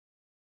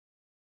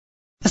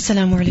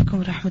السلام عليكم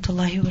ورحمة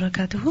الله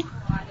وبركاته.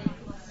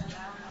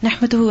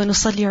 نحمده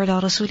ونصلي على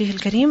رسوله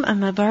الكريم.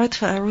 أما بعد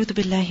فأعوذ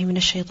بالله من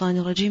الشيطان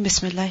الرجيم.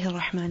 بسم الله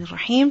الرحمن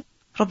الرحيم.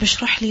 رب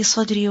اشرح لي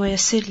صدري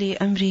ويسر لي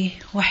أمري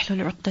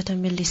واحلل عقدة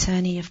من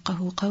لساني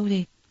يفقه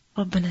قولي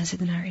ربنا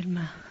زدنا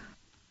علما.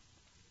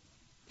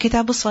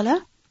 كتاب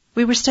الصلاة.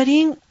 We were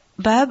studying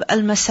Bab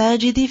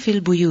al-Masajidi fil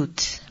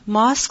Buyut,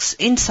 mosques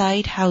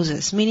inside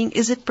houses, meaning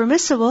is it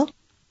permissible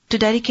to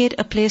dedicate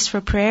a place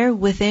for prayer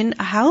within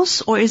a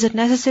house, or is it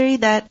necessary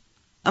that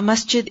a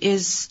masjid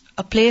is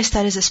a place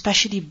that is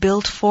especially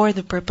built for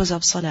the purpose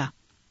of salah?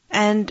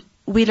 And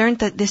we learned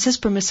that this is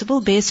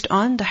permissible based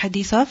on the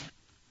hadith of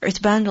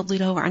Uthman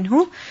radhiyallahu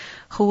anhu,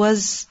 who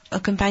was a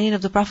companion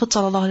of the Prophet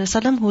sallallahu alaihi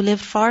wasallam, who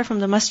lived far from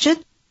the masjid,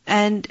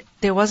 and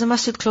there was a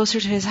masjid closer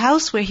to his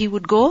house where he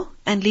would go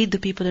and lead the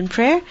people in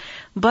prayer.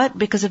 But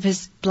because of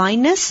his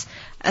blindness,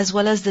 as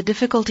well as the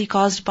difficulty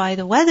caused by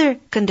the weather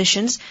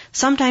conditions,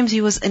 sometimes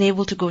he was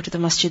unable to go to the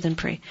masjid and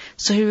pray.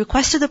 So he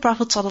requested the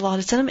Prophet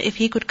ﷺ if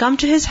he could come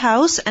to his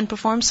house and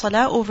perform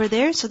salah over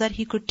there so that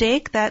he could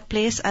take that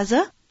place as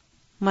a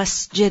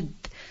masjid.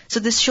 So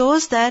this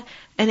shows that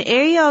an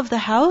area of the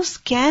house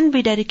can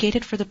be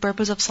dedicated for the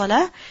purpose of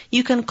salah.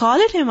 You can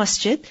call it a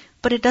masjid,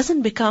 but it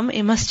doesn't become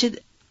a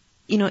masjid,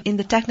 in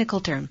the technical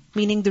term,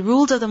 meaning the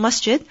rules of the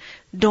masjid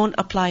don't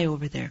apply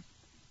over there.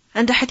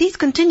 And the hadith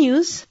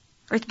continues.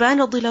 Uthman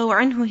radhiyallahu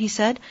anhu, he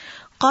said,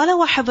 قَالَ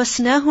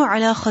وَحَبَسْنَاهُ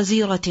عَلَى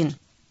خَزِيرَةٍ.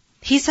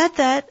 He said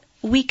that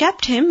we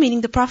kept him,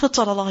 meaning the Prophet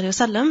sallallahu alaihi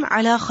wasallam,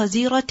 عَلى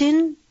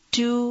خَزِيرَةٍ,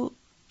 to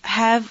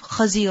have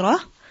khazira,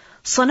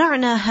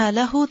 صَنَعْنَاهَا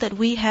لَهُ, that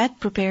we had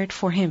prepared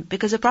for him.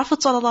 Because the Prophet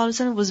sallallahu alaihi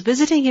wasallam was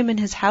visiting him in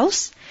his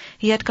house.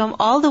 He had come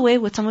all the way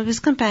with some of his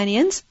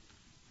companions,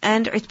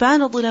 and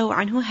Uthman radhiyallahu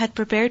anhu had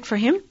prepared for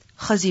him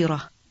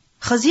khazira.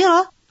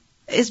 Khazira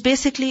is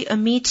basically a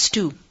meat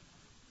stew.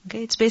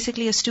 Okay, it's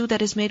basically a stew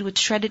that is made with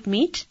shredded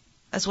meat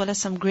as well as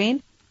some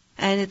grain,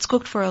 and it's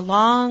cooked for a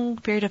long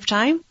period of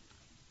time.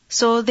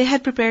 So they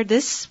had prepared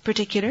this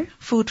particular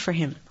food for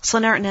him.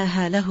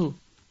 صَنَعْنَاهَا لَهُ.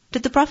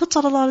 Did the Prophet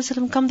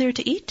ﷺ come there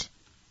to eat?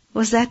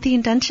 Was that the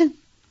intention?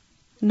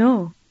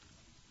 No.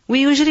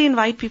 We usually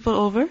invite people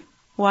over.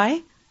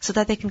 Why? So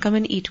that they can come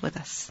and eat with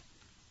us.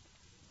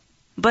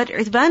 But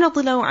Uthman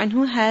radhiyallahu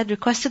anhu had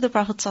requested the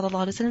Prophet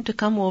ﷺ to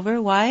come over.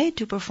 Why?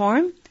 To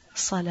perform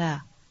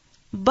salah.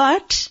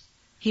 But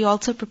he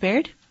also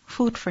prepared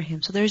food for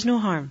him. So there is no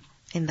harm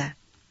in that.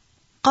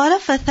 قَالَ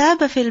فَثَابَ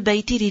فِي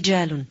الْبَيْتِ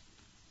رِجَالٌ.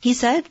 He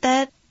said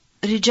that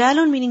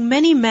rijalun, meaning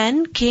many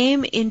men,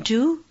 came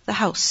into the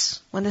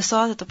house. When they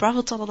saw that the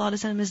Prophet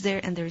ﷺ is there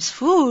and there is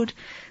food,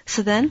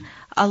 so then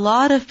a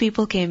lot of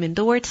people came in.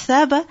 The word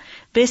thaba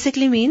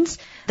basically means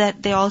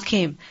that they all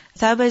came.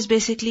 Thaba is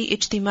basically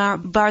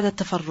ijtima' ba'da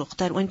tafarruq,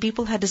 that when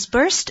people had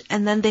dispersed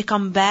and then they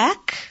come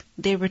back,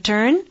 they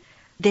return,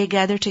 they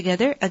gather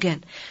together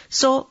again.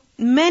 So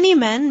many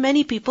men,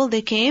 many people,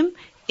 they came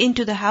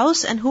into the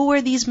house. And who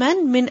were these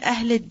men? Min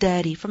ahlid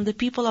dari, from the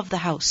people of the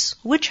house.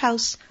 Which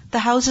house? The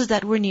houses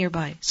that were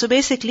nearby. So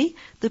basically,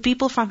 the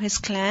people from his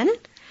clan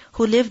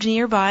who lived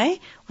nearby,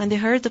 when they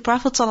heard the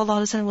Prophet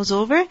ﷺ was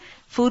over,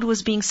 food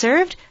was being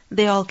served,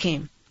 they all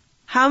came.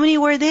 How many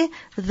were they?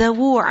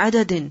 ذَوُوا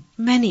عَدَدٍ,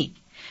 many.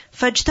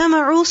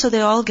 فَاجْتَمَعُوا, so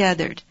they all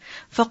gathered.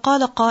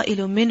 فَقَالَ قَائِلٌ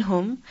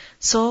مِّنْهُمْ,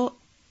 so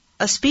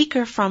a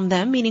speaker from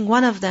them, meaning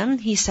one of them,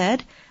 he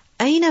said,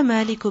 أَيْنَ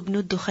مَالِكُ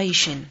بْنُ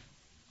الدُّخَيْشٍ.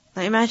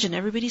 Now imagine,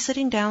 everybody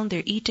sitting down,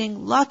 they're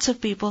eating, lots of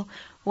people.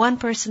 One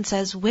person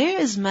says, where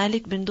is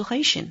Malik bin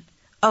Dukhayshin?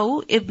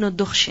 أو ابن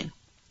الدخشن.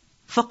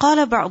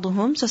 فقال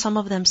بعضهم, so some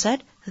of them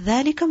said,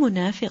 ذَلِكَ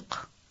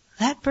مُنَافِقٌ.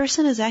 That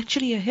person is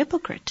actually a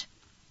hypocrite.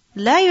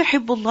 لا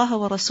يحب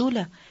الله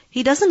ورسوله.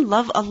 He doesn't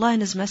love Allah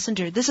and His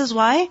Messenger. This is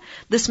why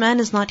this man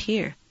is not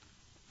here.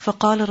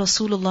 فقال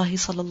رسول الله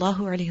صلى الله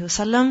عليه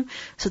وسلم.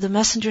 So the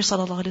Messenger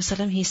صلى الله عليه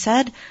وسلم, he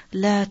said,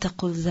 لا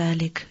تقل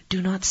ذلك.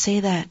 Do not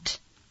say that.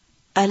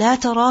 ألا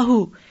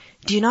تراه.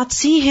 Do you not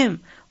see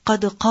him?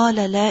 قد قال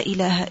لا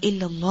إله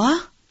إلا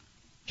الله.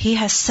 He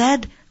has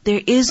said,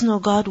 there is no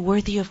God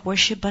worthy of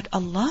worship but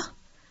Allah.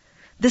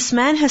 This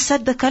man has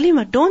said the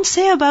kalima. Don't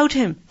say about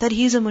him that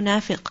he is a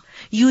munafiq.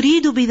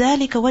 يريد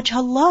بذلك وجه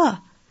الله.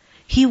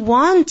 He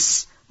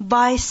wants,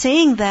 by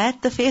saying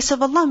that, the face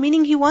of Allah,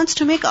 meaning he wants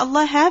to make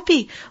Allah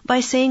happy by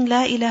saying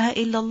La ilaha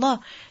illallah.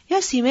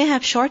 Yes, he may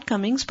have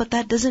shortcomings, but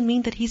that doesn't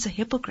mean that he's a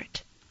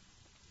hypocrite.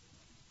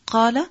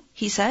 قال,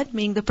 he said,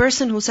 meaning the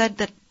person who said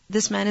that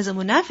this man is a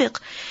munafiq,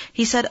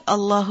 he said,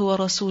 Allahu wa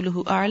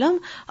rasuluhu a'lam.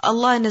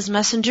 Allah and His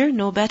Messenger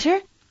know better.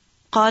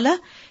 قال,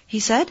 he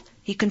said,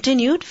 he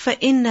continued,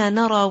 فَإِنَّا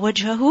نَرَى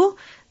وَجْهَهُ,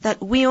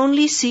 that we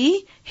only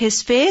see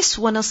his face,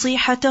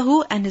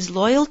 وَنَصِيحَتَهُ, and his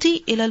loyalty,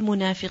 إِلَى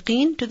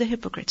الْمُنَافِقِينَ, to the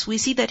hypocrites. We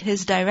see that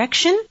his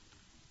direction,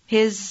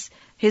 his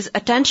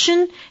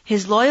attention,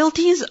 his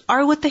loyalties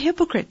are with the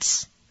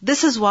hypocrites.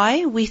 This is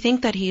why we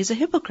think that he is a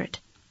hypocrite.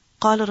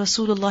 قال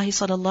رسول الله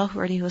صلى الله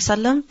عليه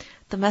وسلم,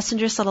 the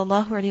Messenger صلى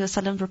الله عليه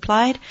وسلم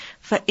replied,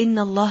 فَإِنَّ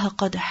اللَّهَ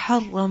قَدْ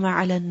حَرَّمَ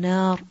عَلَى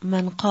النَّارِ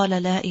مَنْ قَالَ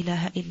لَا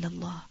إِلَهَ إِلَّا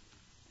اللَّهِ.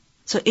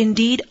 So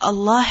indeed,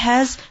 Allah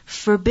has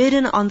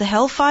forbidden on the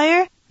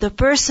hellfire The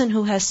person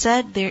who has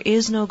said there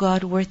is no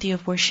God worthy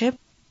of worship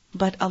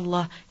but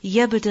Allah,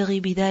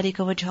 يَبْتَغِي بِذَلِكَ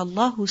وَجْهَ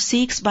Allah, who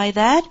seeks by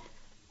that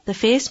the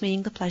face,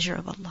 meaning the pleasure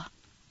of Allah.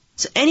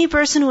 So any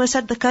person who has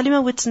said the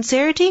kalima with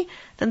sincerity,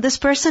 then this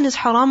person is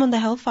haram on the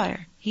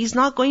hellfire. He's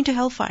not going to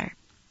hellfire.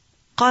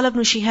 قال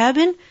ابن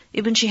شهاب,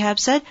 Ibn Shihab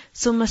said,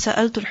 ثم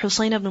سألت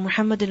الحسين بن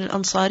محمد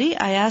الأنصاري,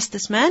 I asked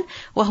this man,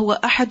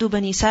 وهو أحد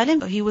بني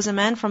سالم, he was a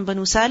man from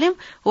Banu Salim,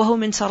 وهو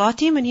من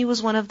سراتهم, and he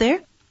was one of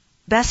their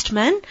best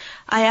men.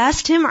 I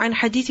asked him عن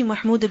حديث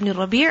محمود بن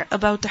الربيع,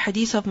 about the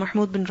hadith of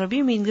Mahmud bin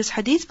Rabi', meaning this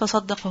hadith,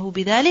 فصدقه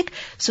بذلك,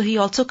 so he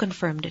also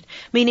confirmed it.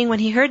 Meaning when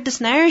he heard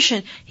this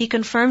narration, he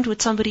confirmed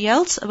with somebody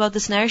else about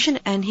this narration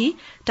and he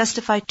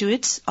testified to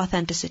its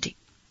authenticity.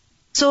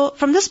 So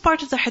from this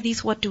part of the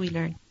hadith, what do we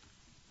learn?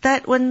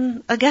 That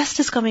when a guest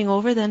is coming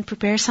over, then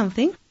prepare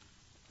something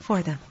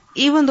for them.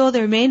 Even though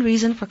their main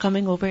reason for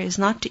coming over is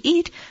not to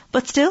eat,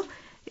 but still,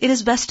 it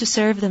is best to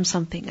serve them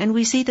something. And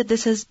we see that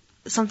this is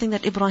something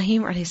that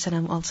Ibrahim a.s.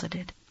 also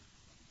did.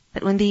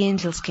 That when the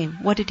angels came,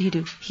 what did he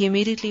do? He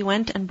immediately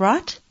went and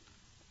brought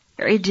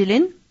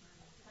ijlin,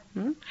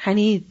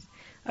 hanid,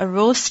 a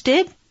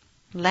roasted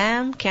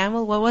lamb,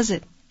 camel, what was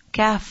it?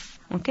 Calf.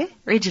 Okay?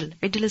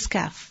 Ijl is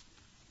calf.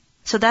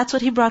 So that's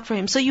what he brought for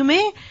him. So you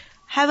may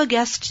have a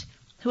guest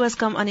who has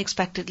come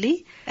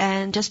unexpectedly,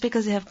 and just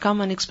because they have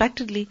come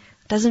unexpectedly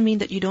doesn't mean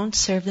that you don't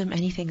serve them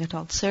anything at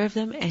all. Serve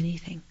them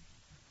anything.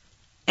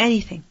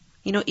 Anything.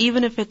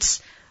 Even if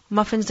it's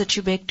muffins that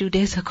you baked 2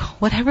 days ago,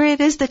 whatever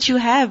it is that you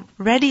have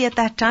ready at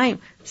that time,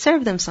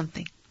 serve them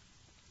something.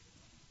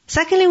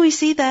 Secondly, we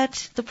see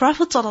that the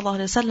Prophet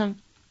ﷺ,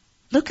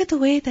 look at the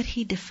way that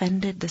he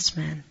defended this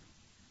man.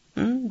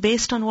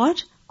 Based on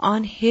what?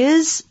 On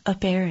his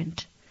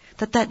apparent.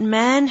 That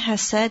man has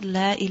said,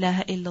 La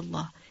ilaha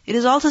illallah. It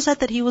is also said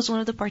that he was one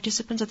of the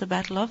participants at the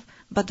Battle of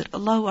Badr.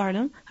 Allahu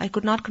A'lam. I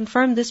could not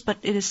confirm this, but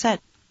it is said.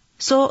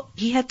 So,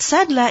 he had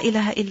said La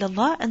ilaha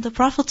illallah, and the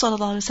Prophet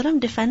ﷺ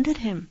defended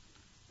him.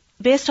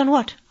 Based on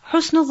what?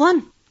 Husnul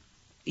dhan.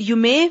 You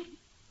may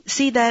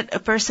see that a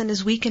person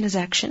is weak in his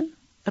action,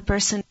 a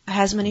person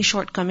has many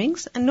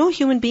shortcomings, and no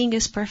human being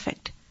is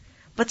perfect.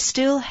 But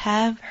still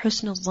have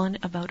husnul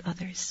dhan about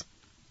others.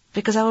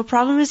 Because our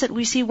problem is that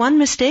we see one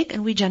mistake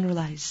and we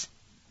generalize.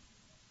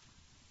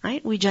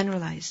 Right? We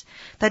generalize.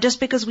 That just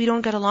because we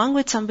don't get along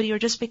with somebody, or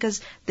just because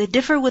they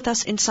differ with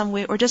us in some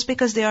way, or just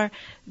because they are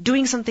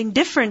doing something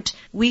different,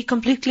 we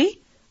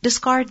completely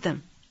discard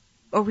them.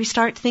 Or we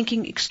start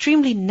thinking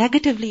extremely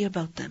negatively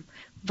about them.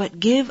 But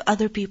give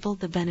other people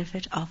the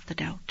benefit of the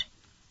doubt.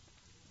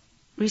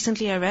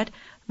 Recently I read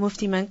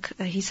Mufti Menk,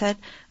 he said,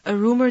 a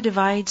rumor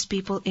divides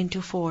people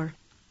into 4.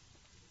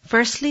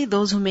 Firstly,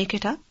 those who make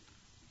it up.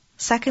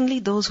 Secondly,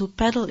 those who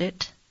peddle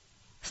it.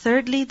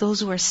 Thirdly,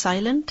 those who are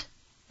silent.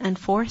 And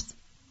fourth,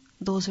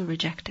 those who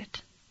reject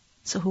it.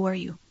 So who are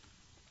you?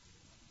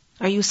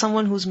 Are you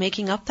someone who's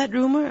making up that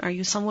rumor? Are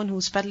you someone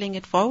who's peddling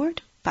it forward,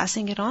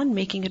 passing it on,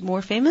 making it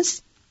more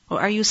famous?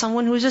 Or are you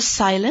someone who's just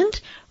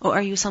silent? Or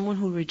are you someone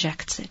who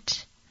rejects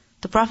it?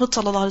 The Prophet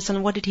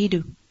ﷺ, what did he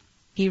do?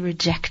 He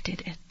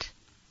rejected it.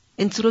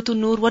 In Surah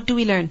An-Nur, what do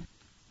we learn?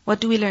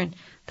 What do we learn?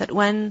 That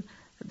when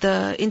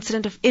the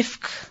incident of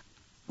Ifk,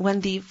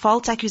 when the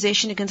false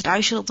accusation against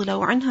Aisha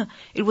radhiyallahu anha,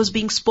 it was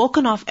being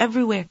spoken of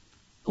everywhere.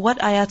 What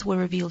ayat were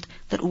revealed?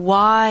 That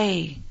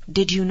why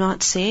did you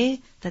not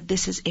say that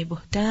this is a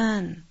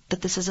buhtan, that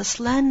this is a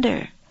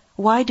slander?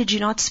 Why did you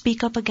not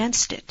speak up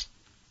against it?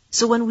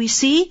 So when we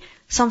see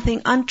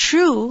something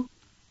untrue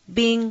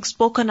being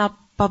spoken up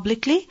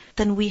publicly,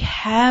 then we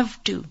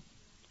have to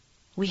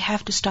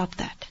stop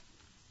that.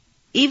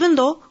 Even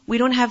though we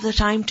don't have the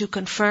time to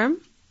confirm,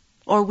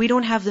 or we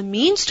don't have the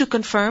means to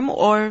confirm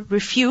or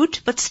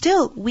refute, but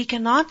still we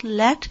cannot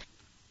let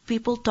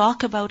people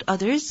talk about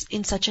others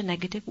in such a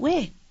negative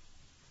way.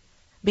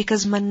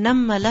 Because man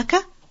namma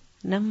laka,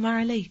 namma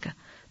alayka.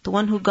 The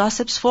one who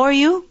gossips for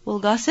you will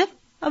gossip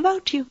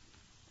about you.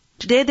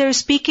 Today they're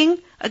speaking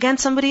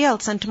against somebody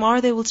else, and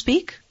tomorrow they will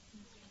speak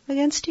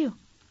against you.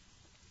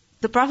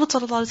 The Prophet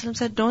ﷺ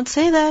said, don't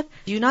say that.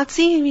 Do you not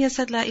see him? He has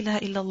said, La ilaha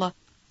illallah.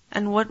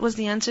 And what was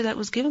the answer that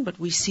was given? But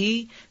we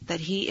see that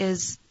he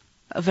is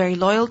very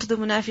loyal to the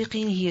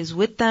munafiqeen. He is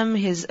with them.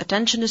 His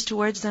attention is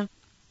towards them.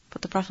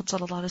 But the Prophet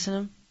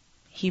ﷺ,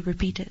 he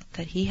repeated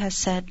that he has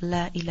said,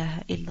 La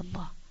ilaha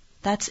illallah.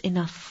 That's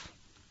enough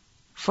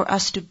for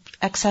us to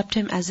accept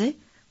him as a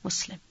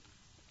Muslim.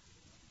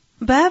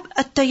 Bab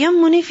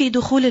at-tayammun fi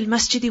dukhul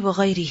al-masjid wa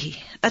ghayrihi.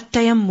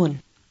 At-tayammun.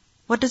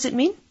 What does it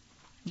mean?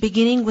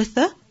 Beginning with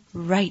the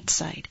right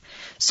side.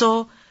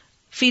 So,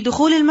 fi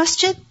dukhul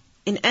al-masjid,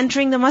 in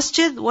entering the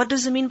masjid, what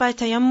does it mean by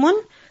tayammun?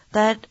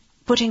 That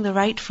putting the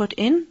right foot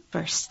in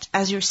first.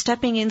 As you're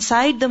stepping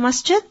inside the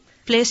masjid,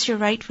 place your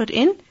right foot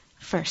in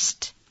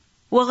first.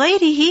 Wa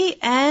ghayrihi,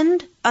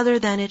 and other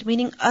than it,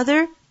 meaning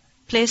other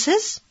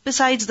places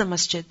besides the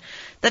masjid.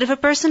 That if a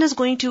person is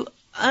going to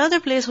another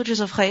place which is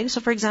of khair, so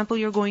for example,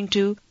 you're going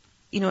to,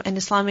 an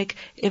Islamic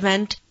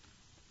event,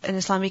 an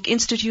Islamic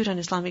institute, an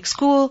Islamic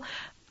school,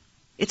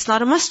 it's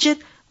not a masjid,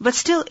 but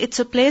still it's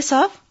a place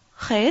of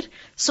Khair.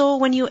 So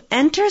when you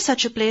enter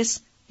such a place,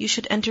 you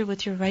should enter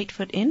with your right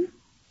foot in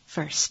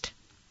first.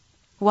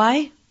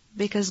 Why?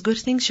 Because good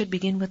things should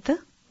begin with the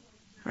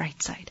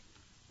right side.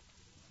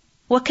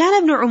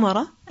 وَكَانَ ابْنُ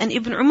عُمَرَ, and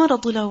Ibn Umar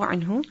radiyallahu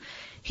anhu,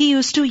 he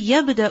used to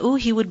يَبْدَأُ,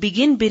 he would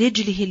begin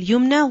بِرِجْلِهِ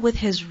الْيُمْنَى, with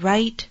his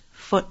right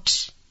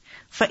foot.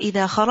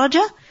 فَإِذَا خَرَجَ,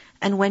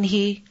 and when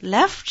he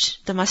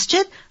left the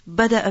masjid,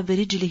 بَدَأَ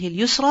بِرِجْلِهِ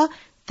الْيُسْرَى,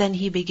 then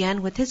he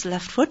began with his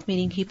left foot,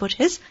 meaning he put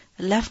his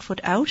left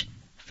foot out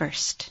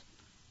first.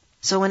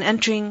 So when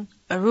entering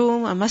a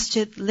room, a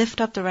masjid,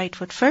 lift up the right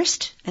foot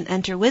first and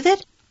enter with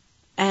it.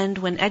 And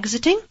when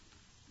exiting,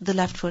 the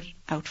left foot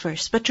out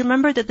first. But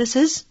remember that this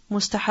is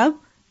mustahab,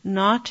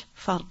 not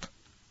fard.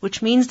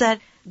 Which means that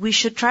we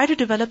should try to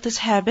develop this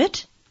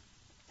habit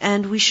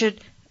and we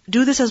should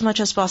do this as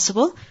much as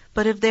possible.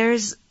 But if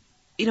there's,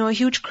 a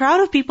huge crowd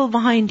of people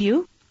behind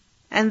you,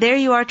 and there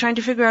you are trying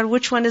to figure out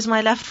which one is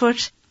my left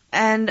foot,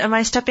 and am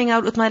I stepping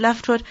out with my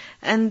left foot,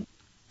 and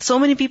so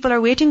many people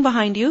are waiting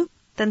behind you,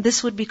 then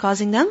this would be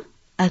causing them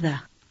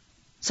adha.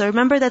 So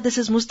remember that this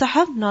is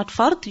mustahab, not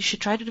fard. You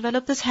should try to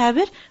develop this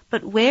habit,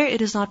 but where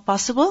it is not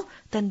possible,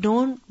 then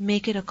don't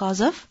make it a cause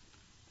of,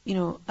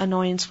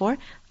 annoyance for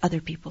other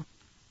people.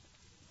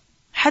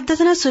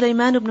 حدثنا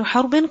سليمان بن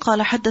حرب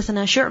قال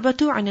حدثنا شعبة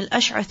عن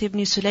الأشعث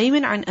بن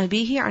سليم عن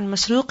أبيه عن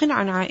مسروق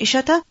عن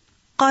عائشة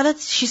قالت,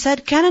 she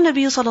said, كان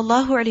النبي صلى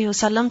الله عليه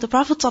وسلم, the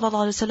Prophet صلى الله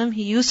عليه وسلم,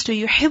 he used to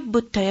يحب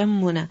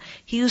التيمن,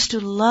 he used to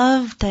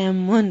love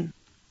tayammun,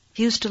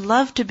 he used to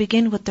love to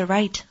begin with the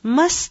right,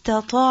 ما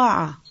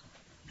استطاع,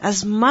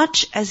 as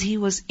much as he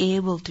was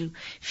able to,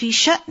 في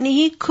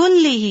شأنه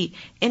كله,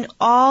 in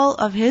all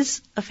of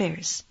his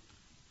affairs,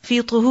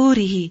 في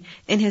طهوره,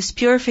 in his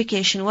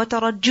purification,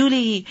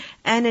 وترجله,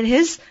 and in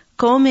his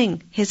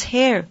combing his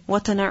hair,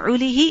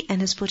 وتنعله,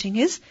 and his putting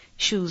his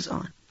shoes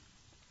on.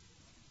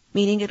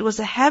 Meaning it was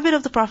a habit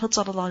of the Prophet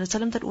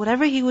ﷺ that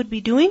whatever he would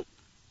be doing,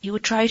 he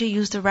would try to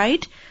use the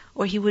right,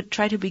 or he would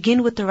try to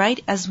begin with the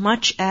right as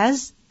much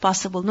as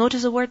possible.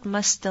 Notice the word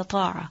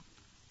mastata'a,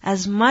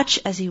 as much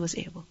as he was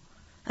able.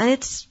 And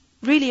it's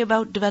really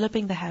about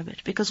developing the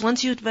habit, because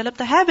once you develop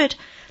the habit,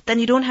 then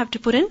you don't have to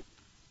put in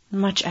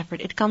much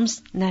effort. It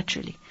comes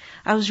naturally.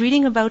 I was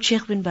reading about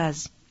Sheikh bin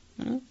Baz.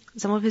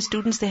 Some of his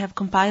students, they have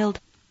compiled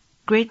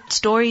great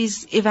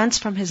stories, events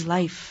from his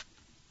life.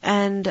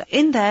 And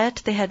in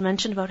that, they had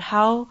mentioned about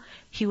how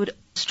he would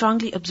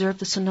strongly observe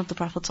the sunnah of the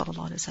Prophet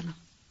ﷺ.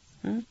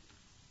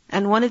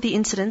 And one of the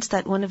incidents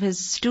that one of his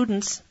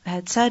students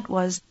had said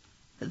was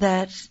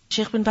that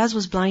Sheikh bin Baz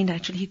was blind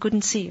actually, he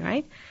couldn't see,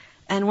 right?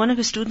 And one of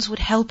his students would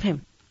help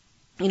him,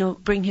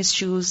 bring his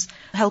shoes,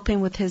 help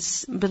him with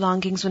his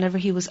belongings whenever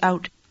he was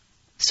out.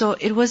 So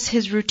it was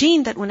his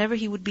routine that whenever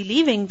he would be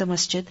leaving the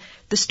masjid,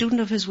 the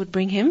student of his would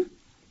bring him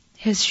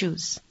his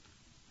shoes.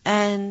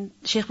 And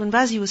Sheikh bin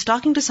Baz, he was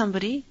talking to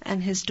somebody,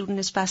 and his student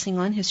is passing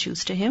on his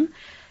shoes to him,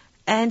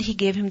 and he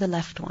gave him the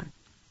left one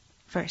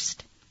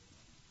first.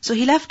 So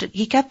he left it.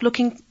 He kept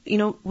looking,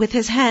 with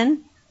his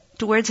hand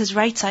towards his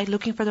right side,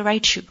 looking for the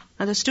right shoe.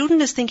 Now the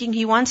student is thinking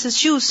he wants his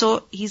shoe,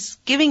 so he's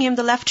giving him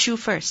the left shoe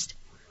first.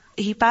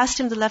 He passed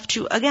him the left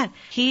shoe again.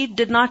 He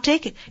did not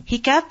take it. He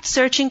kept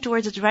searching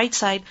towards his right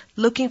side,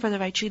 looking for the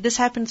right shoe. This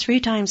happened 3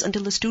 times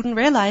until the student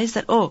realized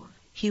that,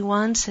 he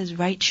wants his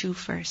right shoe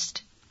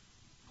first.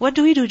 What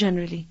do we do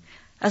generally?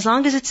 As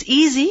long as it's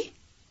easy,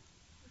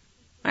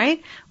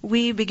 right,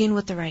 we begin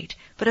with the right.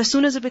 But as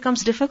soon as it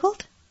becomes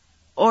difficult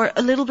or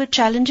a little bit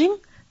challenging,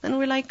 then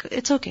we're like,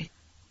 it's okay.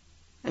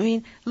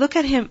 Look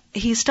at him.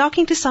 He's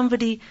talking to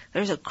somebody.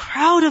 There's a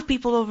crowd of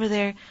people over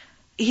there.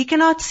 He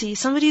cannot see.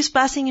 Somebody is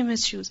passing him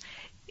his shoes.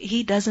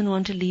 He doesn't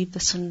want to leave the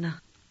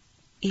sunnah,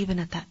 even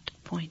at that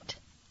point.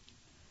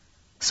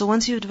 So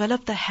once you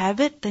develop the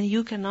habit, then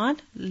you cannot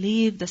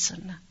leave the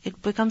sunnah.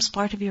 It becomes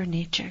part of your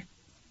nature.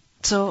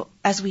 So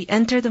as we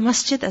enter the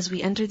masjid, as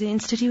we enter the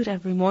institute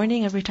every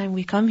morning, every time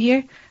we come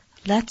here,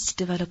 let's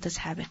develop this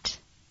habit,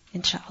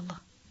 inshallah.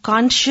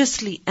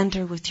 Consciously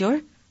enter with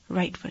your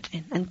right foot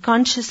in, and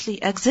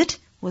consciously exit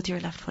with your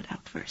left foot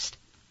out first.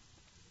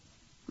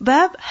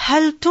 Bab,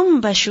 hal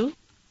tumbashu.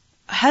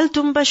 Hal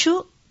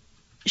tumbashu,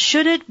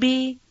 should it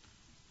be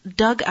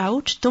dug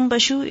out?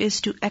 Tumbashu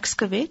is to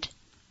excavate.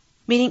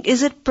 Meaning,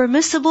 is it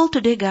permissible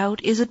to dig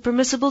out? Is it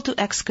permissible to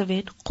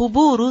excavate?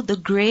 Quburu, the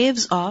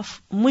graves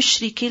of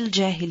mushrikil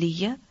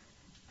jahiliyyah,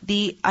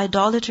 the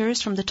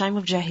idolaters from the time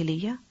of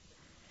jahiliyyah.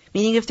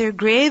 Meaning, if their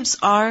graves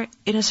are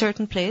in a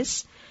certain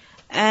place,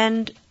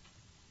 and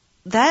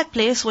that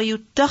place where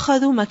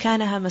yuttakhadhu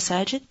makanaha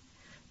masajid,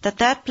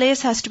 that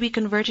place has to be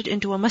converted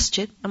into a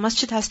masjid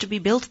has to be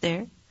built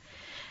there,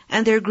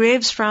 and their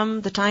graves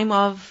from the time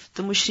of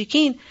the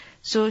mushrikeen.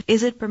 So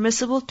is it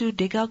permissible to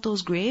dig out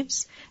those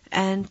graves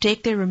and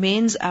take their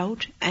remains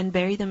out and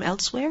bury them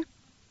elsewhere?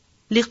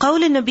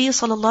 لِقَوْلِ النَّبِيِّ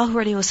صَلَى اللَّهُ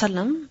عَلَيْهِ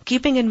وَسَلَّمَ,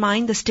 keeping in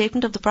mind the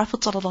statement of the Prophet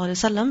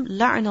ﷺ,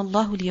 لَعْنَ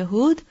اللَّهُ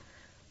الْيَهُودِ,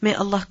 may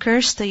Allah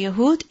curse the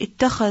Yahud,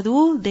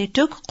 اتَّخَذُوا, they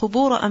took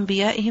قُبُورَ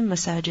أَنْبِيَائِهِمْ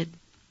masajid,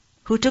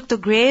 who took the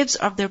graves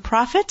of their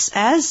prophets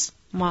as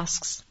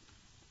mosques.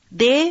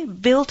 They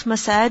built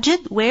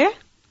masajid where?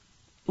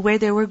 where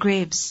there were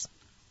graves.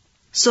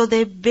 So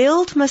they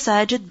built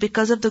masajid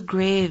because of the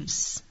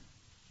graves.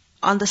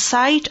 On the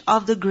site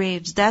of the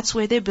graves, that's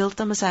where they built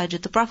the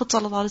masajid. The Prophet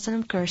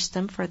ﷺ cursed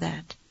them for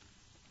that.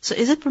 So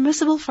is it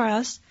permissible for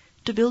us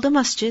to build a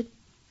masjid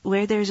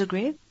where there is a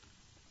grave?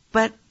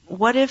 But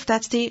what if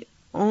that's the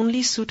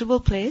only suitable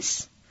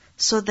place?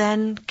 So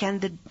then can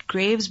the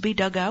graves be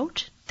dug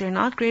out? They're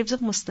not graves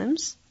of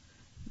Muslims.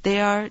 They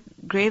are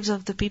graves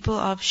of the people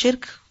of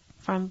shirk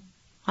from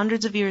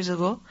hundreds of years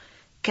ago.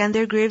 Can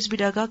their graves be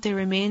dug out, their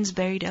remains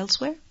buried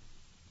elsewhere?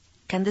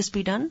 Can this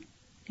be done?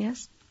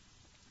 Yes.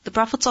 The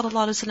Prophet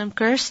ﷺ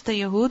cursed the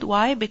Yahud.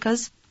 Why?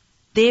 Because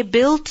they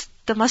built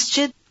the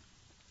masjid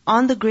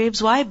on the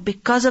graves. Why?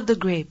 Because of the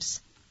graves.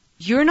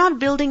 You're not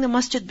building the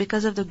masjid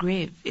because of the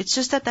grave. It's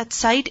just that that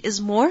site is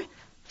more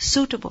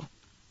suitable.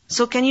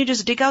 So can you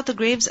just dig out the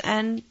graves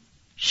and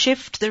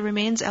shift the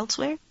remains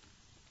elsewhere?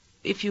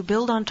 If you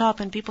build on top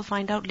and people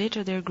find out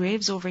later there are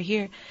graves over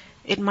here,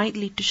 it might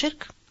lead to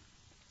shirk.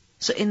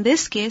 So in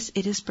this case,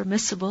 it is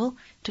permissible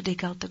to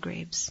dig out the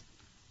graves.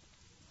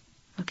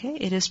 Okay,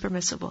 it is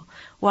permissible.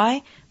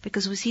 Why?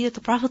 Because we see that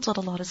the Prophet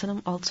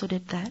ﷺ also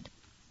did that,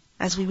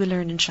 as we will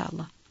learn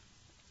inshallah.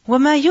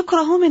 وَمَا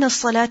يُكْرَهُ مِنَ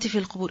الصَّلَاةِ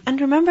فِي الْقُبُورِ. And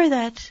remember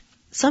that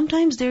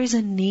sometimes there is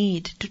a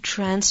need to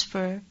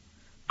transfer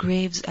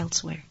graves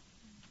elsewhere.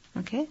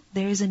 Okay?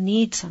 There is a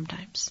need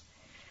sometimes.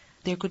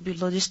 There could be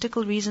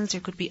logistical reasons,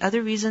 there could be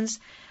other reasons.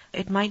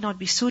 It might not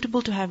be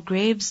suitable to have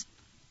graves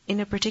in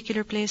a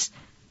particular place.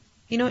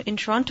 You know, in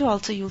Toronto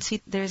also you'll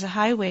see there's a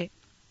highway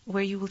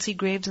where you will see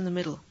graves in the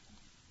middle.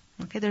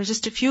 Okay, there's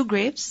just a few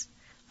graves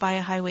by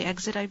a highway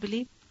exit, I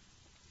believe.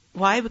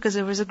 Why? Because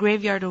there was a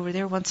graveyard over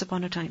there once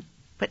upon a time.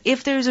 But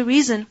if there is a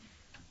reason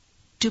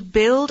to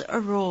build a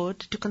road,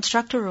 to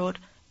construct a road,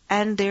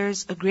 and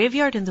there's a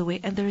graveyard in the way,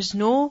 and there's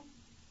no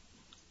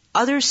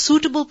other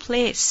suitable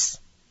place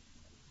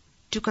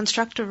to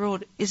construct a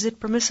road, is it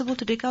permissible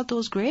to dig out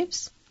those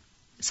graves?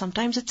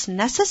 Sometimes it's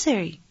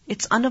necessary.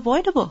 It's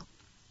unavoidable.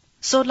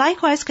 So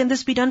likewise, can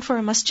this be done for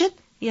a masjid?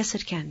 Yes,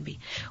 it can be.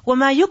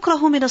 وَمَا يُكْرَهُ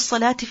مِنَ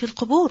الصَّلَاةِ فِي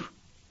الْقُبُورِ.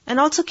 And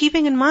also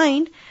keeping in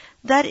mind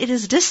that it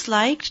is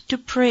disliked to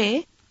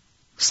pray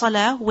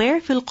salah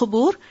where? فِي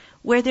الْقُبُورِ,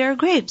 where there are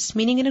graves,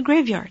 meaning in a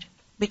graveyard.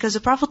 Because the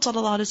Prophet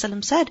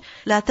ﷺ said,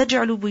 لَا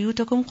تَجْعَلُوا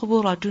بُيُوتَكُمْ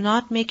قُبُورًا. Do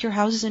not make your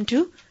houses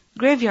into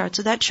graveyards.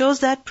 So that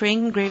shows that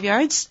praying in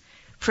graveyards,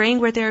 praying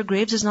where there are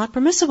graves is not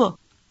permissible.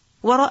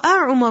 وَرَأَى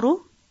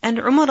عُمَرُ. And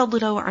Umar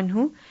radiyallahu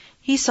anhu,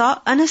 he saw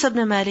Anas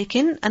ibn Malik,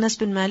 Anas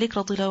bin Malik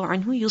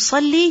radiyallahu anhu,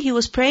 yusalli, he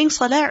was praying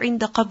salah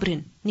inda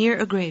qabrin, near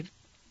a grave.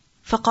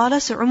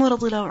 فقال, so Umar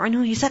radiyallahu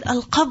anhu, he said,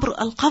 Al-qabr,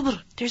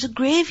 Al-qabr, there's a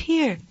grave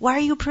here, why are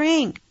you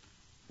praying?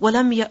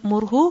 وَلَمْ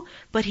يَأْمُرْهُ,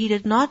 but he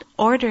did not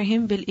order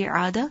him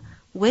bil-i'ada,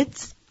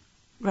 with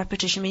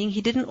repetition, meaning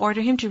he didn't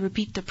order him to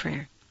repeat the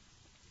prayer.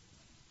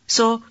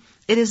 So,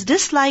 it is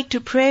disliked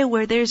to pray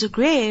where there's a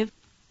grave,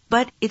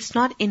 but it's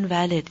not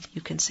invalid,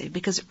 you can say,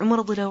 because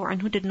Umar radiyallahu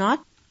anhu did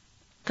not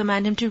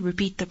command him to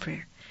repeat the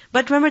prayer.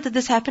 But remember that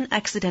this happened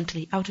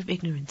accidentally, out of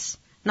ignorance.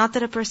 Not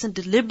that a person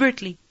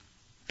deliberately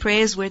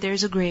prays where there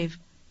is a grave,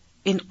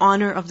 in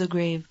honor of the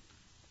grave.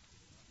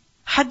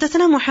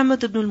 حدثنا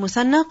محمد بن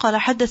المثنى قال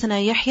حدثنا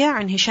يحيى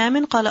عن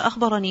هشام قال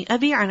أخبرني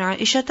أبي عن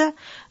عائشة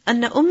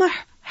أن أم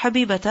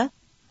حبيبة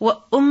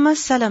وأم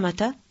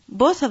سلمة,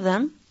 both of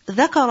them,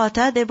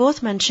 ذكرتا, they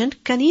both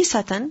mentioned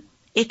كنيسة,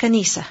 a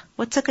kanisa.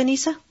 What's a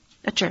kanisa?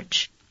 A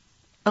church.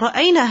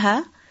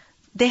 رأيناها,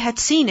 they had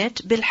seen it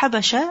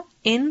بالحبشة,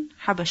 in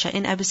Habasha,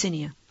 in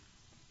Abyssinia.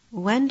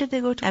 When did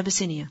they go to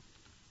Abyssinia?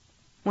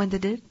 When they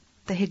did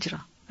the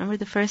hijrah. Remember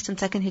the first and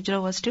second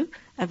hijrah was to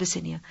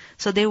Abyssinia.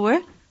 So they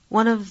were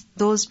one of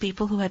those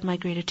people who had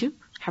migrated to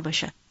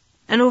Habasha.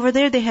 And over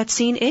there they had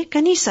seen a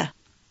kanisa.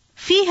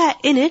 فيها,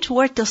 in it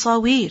were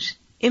تصاوير,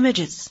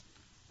 images.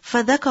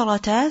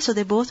 فذكرتا, so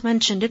they both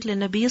mentioned it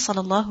للنبي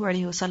صلى الله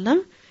عليه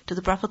وسلم, to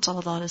the Prophet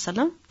صلى الله عليه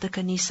وسلم, the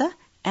kanisa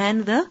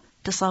and the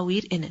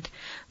تصاوير in it.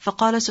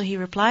 فقال, so he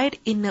replied,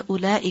 إن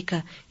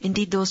أولئك,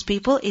 indeed those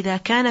people, إذا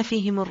كان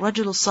فيهم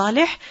الرجل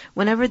الصالح,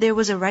 whenever there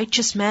was a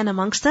righteous man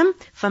amongst them,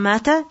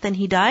 فمات, then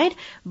he died,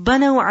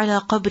 بنوا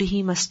على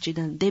قبره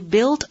مسجدا, they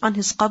built on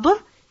his qabr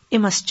a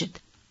masjid.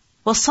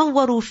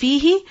 وصوروا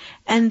فيه,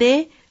 and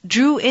they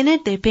drew in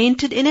it, they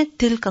painted in it,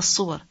 تلك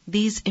الصور,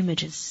 these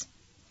images.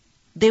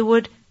 They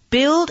would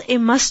build a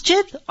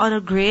masjid on a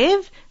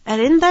grave,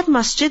 and in that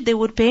masjid they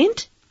would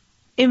paint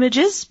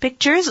images,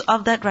 pictures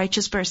of that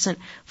righteous person.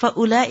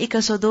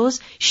 فَأُولَٰئِكَ, so those,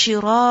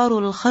 شِرَارُ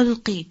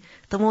الْخَلْقِ,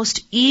 the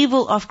most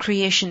evil of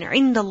creation,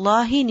 عِنْدَ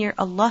اللَّهِ, near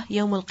Allah,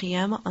 يَوْمُ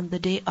الْقِيَامَةِ, on the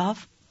day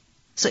of.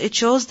 So it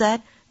shows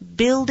that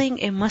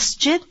building a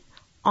masjid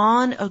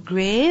on a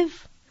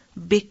grave,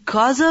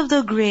 because of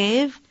the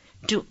grave,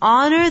 to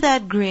honor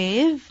that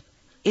grave,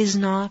 is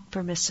not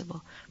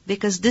permissible.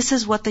 Because this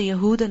is what the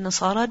Yahud and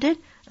Nasara did,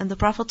 and the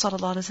Prophet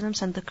ﷺ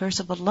sent the curse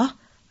of Allah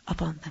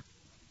upon them.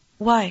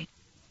 Why?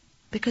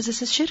 Because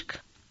this is shirk.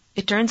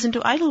 It turns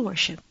into idol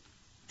worship.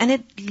 And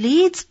it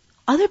leads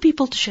other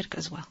people to shirk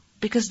as well.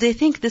 Because they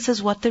think this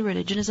is what the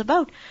religion is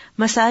about.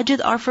 Masajid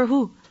are for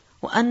who?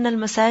 وَأَنَّ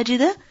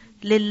الْمَسَاجِدَ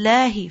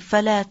لِلَّهِ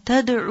فَلَا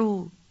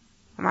تَدْعُوا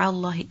مَعَ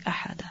اللَّهِ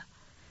أَحَدًا.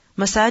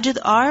 Masajid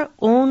are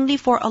only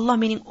for Allah,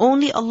 meaning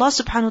only Allah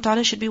subhanahu wa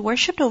ta'ala should be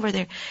worshipped over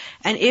there.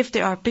 And if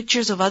there are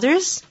pictures of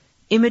others,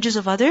 images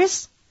of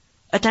others,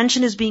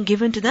 attention is being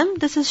given to them,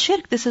 this is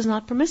shirk, this is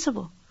not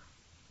permissible.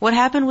 What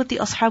happened with the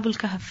Ashabul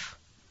Kahf?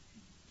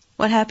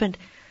 What happened?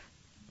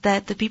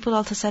 That the people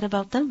also said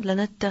about them,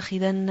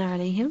 لَنَتَّخِذَنَّ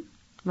عَلَيْهِمْ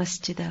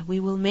مَسْجِدًا. We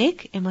will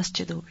make a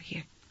masjid over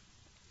here.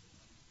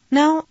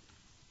 Now,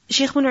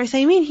 Shaykh Ibn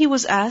Uthaymeen, he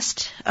was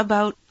asked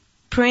about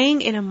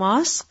praying in a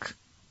mosque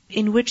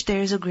in which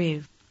there is a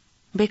grave.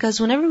 Because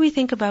whenever we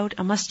think about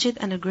a masjid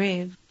and a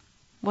grave,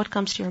 what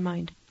comes to your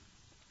mind?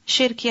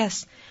 Shirk,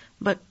 yes.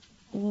 But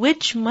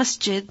which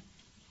masjid,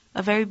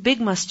 a very big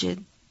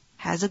masjid,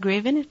 has a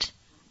grave in it?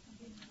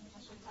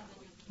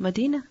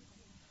 Medina.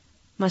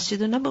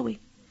 Masjid al-Nabawi.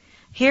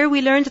 Here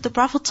we learned that the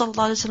Prophet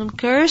ﷺ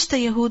cursed the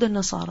Yahud and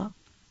Nasara.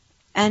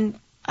 And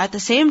at the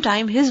same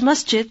time, his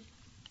masjid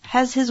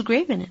has his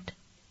grave in it.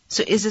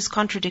 So is this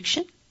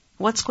contradiction?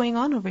 What's going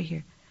on over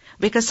here?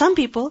 Because some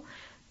people,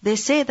 they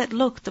say that,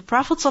 look, the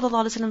Prophet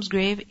ﷺ's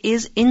grave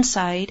is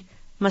inside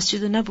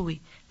Masjid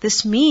al-Nabawi.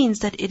 This means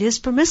that it is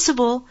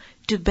permissible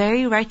to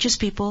bury righteous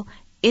people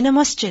in a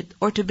masjid,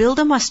 or to build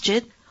a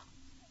masjid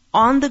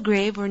on the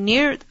grave or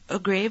near a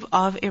grave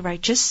of a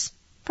righteous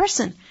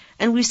person.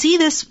 And we see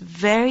this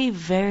very,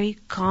 very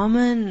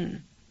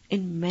common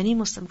in many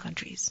Muslim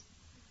countries.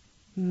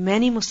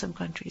 Many Muslim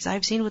countries.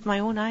 I've seen with my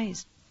own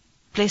eyes.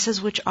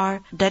 Places which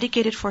are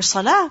dedicated for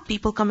salah,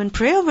 people come and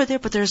pray over there,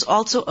 but there's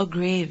also a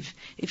grave.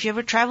 If you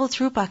ever travel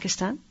through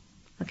Pakistan,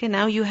 okay,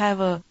 now you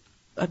have a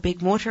big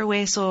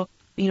motorway, so,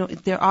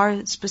 there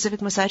are specific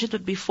masajid,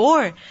 but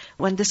before,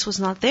 when this was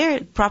not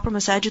there, proper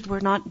masajid were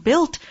not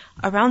built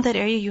around that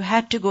area. You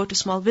had to go to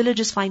small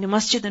villages, find a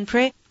masjid and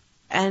pray.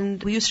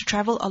 And we used to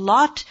travel a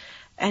lot,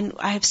 and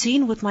I have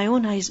seen with my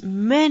own eyes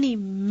many,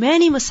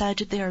 many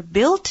masajid, they are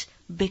built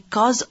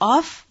because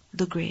of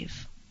the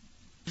grave.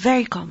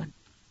 Very common.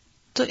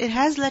 So it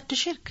has led to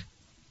shirk.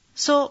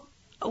 So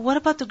what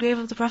about the grave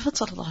of the Prophet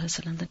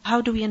ﷺ?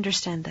 How do we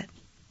understand that?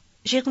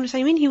 Shaykh Ibn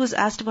Uthaymeen, he was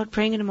asked about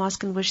praying in a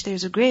mosque in which there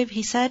is a grave.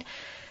 He said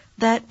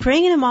that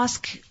praying in a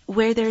mosque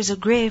where there is a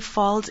grave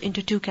falls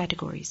into two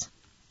categories.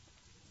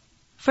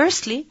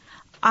 Firstly,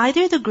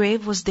 either the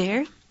grave was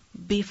there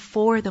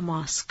before the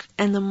mosque,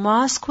 and the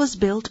mosque was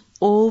built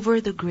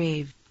over the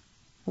grave.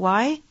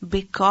 Why?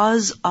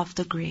 Because of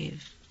the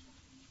grave.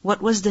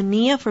 What was the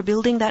niyyah for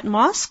building that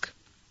mosque?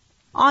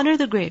 Honor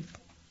the grave.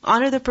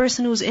 Honor the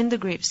person who's in the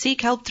grave.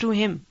 Seek help through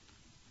him.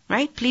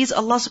 Right? Please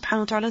Allah subhanahu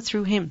wa ta'ala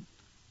through him.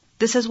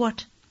 This is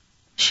what?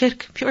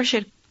 Shirk. Pure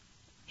shirk.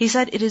 He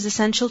said it is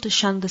essential to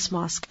shun this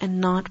mosque and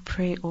not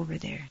pray over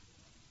there.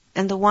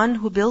 And the one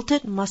who built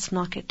it must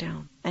knock it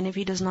down. And if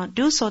he does not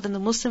do so, then the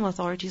Muslim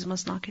authorities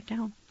must knock it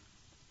down.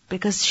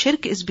 Because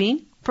shirk is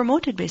being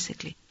promoted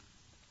basically.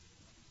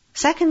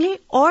 Secondly,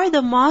 or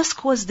the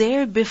mosque was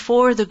there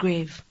before the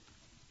grave.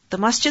 The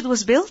masjid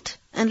was built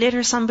and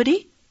later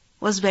somebody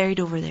was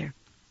buried over there.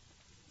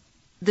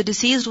 The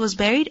deceased was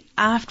buried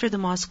after the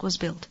mosque was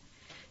built.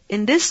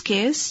 In this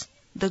case,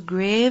 the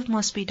grave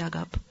must be dug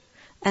up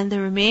and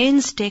the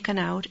remains taken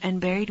out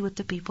and buried with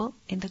the people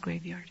in the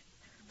graveyard.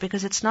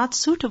 Because it's not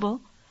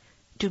suitable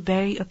to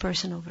bury a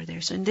person over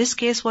there. So in this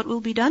case, what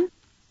will be done?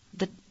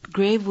 The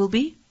grave will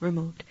be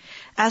removed.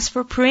 As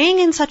for praying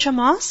in such a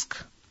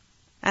mosque,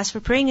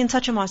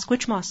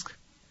 which mosque?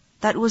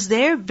 That was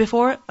there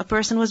before a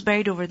person was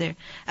buried over there.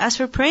 As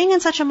for praying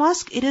in such a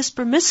mosque, it is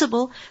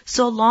permissible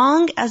so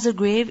long as the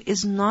grave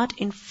is not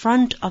in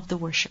front of the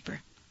worshipper.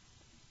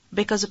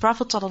 Because the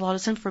Prophet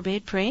ﷺ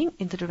forbade praying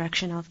in the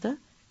direction of the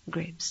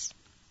graves.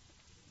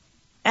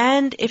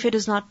 And if it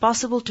is not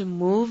possible to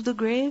move the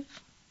grave,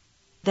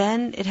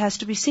 then it has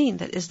to be seen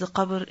that is the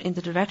qabr in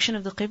the direction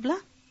of the qibla.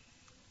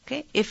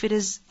 Okay? If it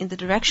is in the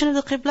direction of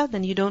the qibla,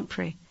 then you don't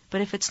pray.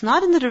 But if it's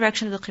not in the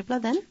direction of the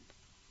qibla, then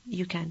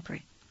you can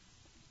pray.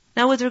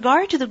 Now with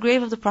regard to the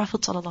grave of the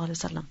Prophet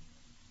ﷺ,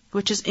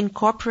 which is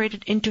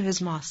incorporated into his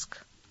mosque,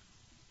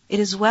 it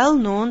is well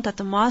known that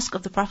the mosque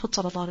of the Prophet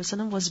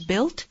ﷺ was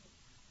built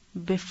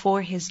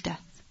before his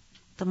death.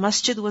 The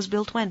masjid was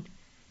built when?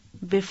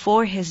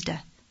 Before his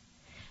death.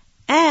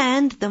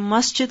 And the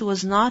masjid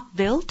was not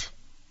built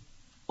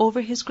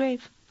over his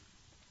grave.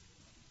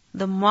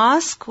 The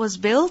mosque was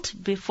built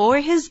before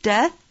his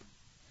death.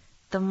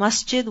 The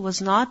masjid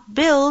was not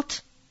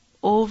built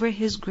over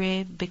his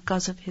grave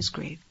because of his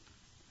grave.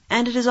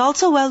 And it is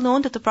also well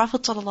known that the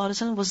Prophet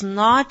ﷺ was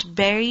not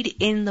buried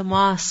in the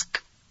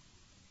mosque.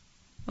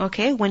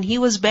 Okay, when he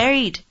was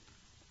buried,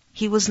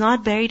 he was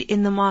not buried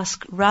in the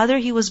mosque. Rather,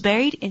 he was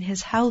buried in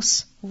his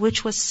house,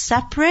 which was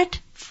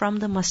separate from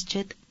the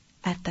masjid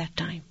at that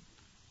time.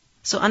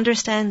 So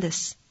understand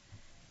this.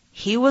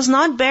 He was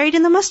not buried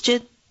in the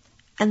masjid,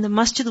 and the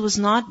masjid was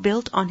not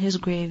built on his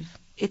grave.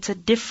 It's a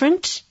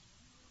different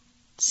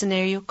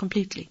scenario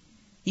completely.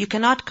 You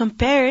cannot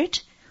compare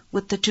it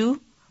with the two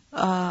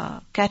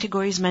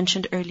categories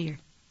mentioned earlier.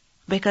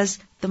 Because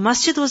the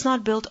masjid was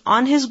not built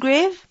on his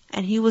grave,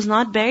 and he was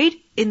not buried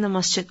in the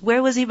masjid.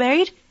 Where was he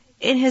buried?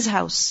 In his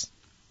house.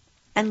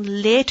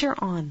 And later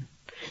on,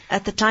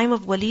 at the time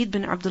of Walid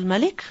bin Abdul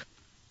Malik,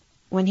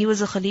 when he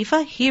was a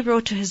Khalifa, he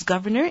wrote to his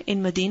governor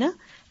in Medina,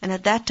 and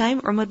at that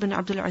time, Umar bin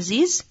Abdul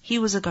Aziz, he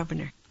was a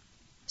governor.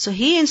 So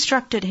he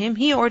instructed him,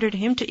 he ordered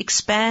him to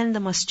expand the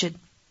masjid.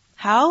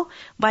 How?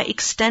 By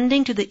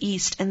extending to the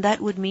east, and that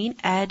would mean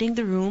adding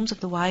the rooms of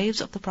the wives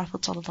of the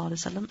Prophet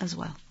ﷺ as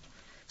well.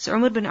 So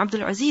Umar bin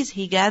Abdul Aziz,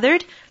 he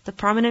gathered the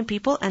prominent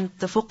people and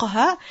the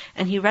fuqaha,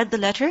 and he read the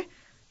letter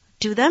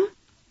to them,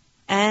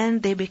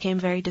 and they became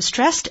very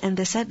distressed, and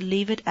they said,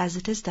 leave it as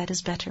it is, that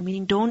is better.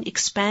 Meaning, don't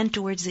expand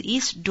towards the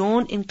east,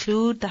 don't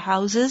include the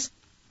houses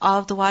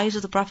of the wives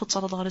of the Prophet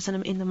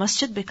ﷺ in the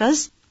masjid,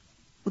 because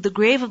the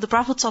grave of the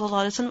Prophet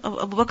ﷺ, of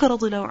Abu Bakr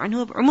radiallahu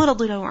anhu, of Umar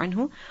radiallahu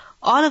anhu,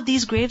 all of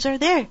these graves are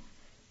there.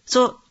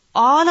 So,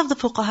 all of the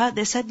fuqaha,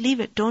 they said, leave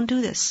it, don't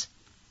do this.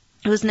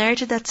 It was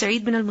narrated that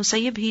Sa'id bin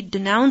al-Musayyib, he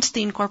denounced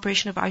the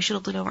incorporation of Aisha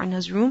radiallahu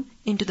anha's room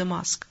into the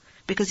mosque,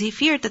 because he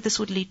feared that this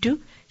would lead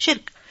to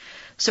shirk.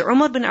 So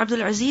Umar bin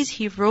Abdul Aziz,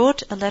 he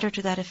wrote a letter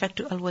to that effect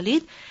to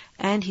Al-Walid,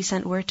 and he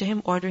sent word to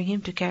him, ordering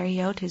him to carry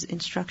out his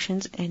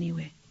instructions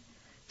anyway.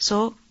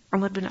 So,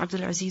 Umar bin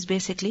Abdul Aziz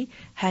basically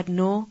had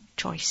no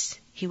choice.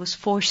 He was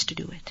forced to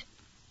do it.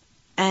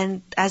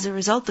 And as a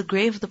result, the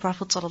grave of the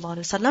Prophet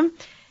ﷺ,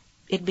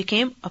 it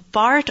became a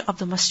part of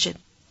the masjid.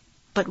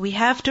 But we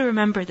have to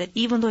remember that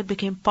even though it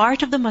became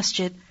part of the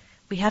masjid,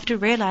 we have to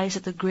realize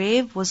that the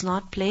grave was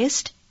not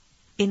placed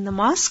in the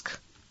mosque.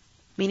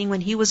 Meaning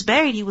when he was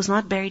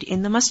not buried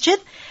in the masjid,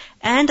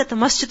 and that the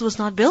masjid was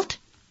not built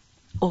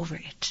over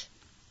it.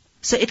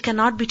 So it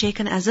cannot be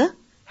taken as a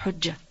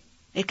hujjah.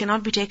 It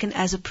cannot be taken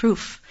as a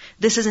proof.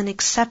 This is an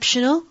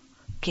exceptional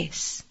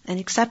case, an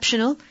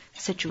exceptional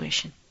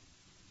situation.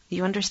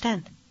 You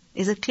understand?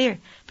 Is it clear?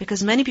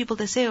 Because many people,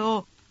 they say,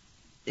 oh,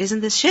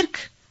 isn't this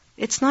shirk?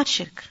 It's not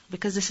shirk,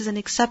 because this is an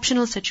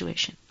exceptional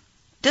situation.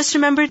 Just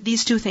remember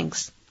these two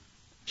things.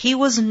 He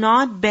was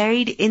not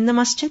buried in the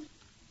masjid,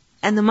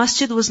 and the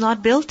masjid was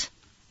not built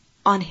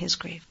on his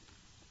grave.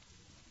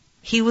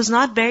 He was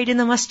not buried in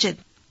the masjid.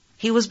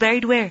 He was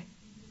buried where?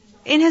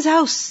 In his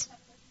house,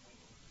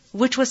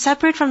 which was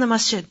separate from the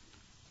masjid.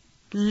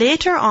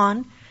 Later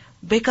on,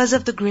 because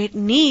of the great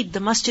need, the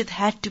masjid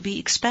had to be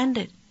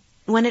expanded.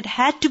 When it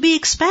had to be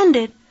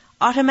expanded,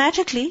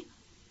 automatically,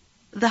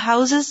 the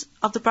houses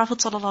of the Prophet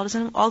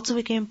ﷺ also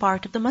became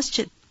part of the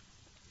masjid.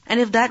 And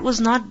if that was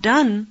not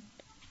done,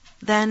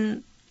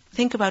 then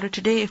think about it.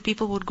 Today, if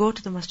people would go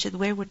to the masjid,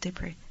 where would they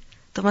pray?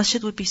 The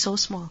masjid would be so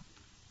small.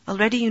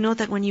 Already you know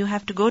that when you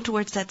have to go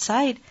towards that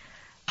side,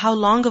 how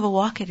long of a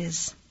walk it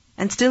is.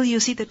 And still you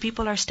see that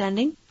people are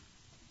standing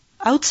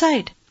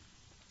outside.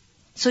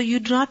 So you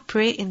do not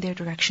pray in their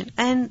direction.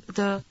 And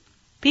the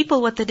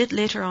people, what they did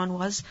later on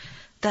was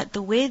that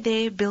the way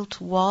they built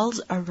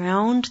walls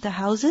around the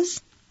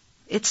houses,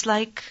 it's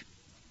like,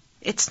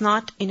 it's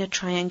not in a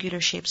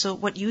triangular shape. So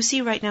what you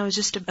see right now is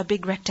just a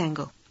big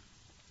rectangle.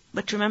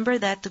 But remember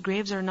that the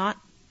graves are not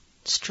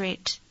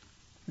straight.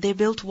 They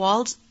built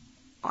walls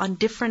on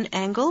different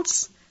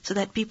angles so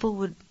that people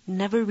would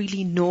never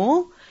really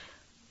know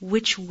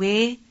which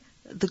way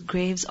the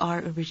graves are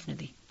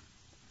originally.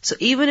 So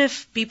even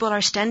if people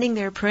are standing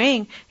there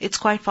praying, it's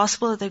quite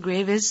possible that the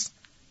grave is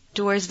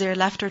towards their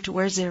left or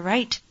towards their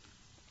right.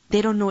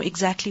 They don't know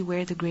exactly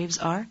where the graves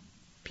are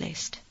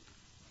placed.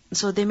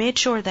 So they made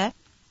sure that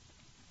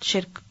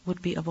shirk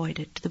would be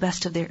avoided to the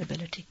best of their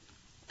ability.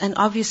 And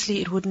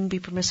obviously it wouldn't be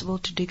permissible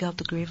to dig out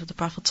the grave of the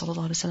Prophet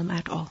ﷺ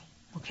at all.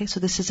 Okay, so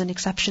this is an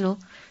exceptional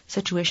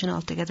situation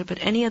altogether. But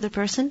any other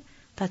person,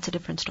 that's a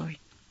different story.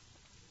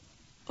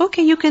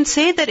 Okay, you can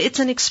say that it's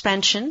an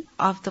expansion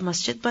of the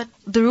masjid, but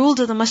the rules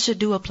of the masjid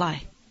do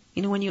apply.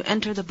 You know, when you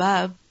enter the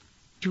bab,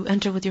 you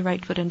enter with your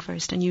right foot in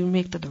first and you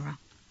make the dua.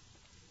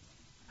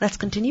 Let's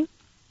continue.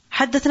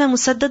 حدثنا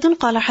مسدد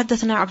قال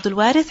حدثنا عبد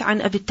الوارث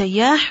عن أبي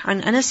التياح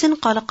عن أنس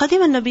قال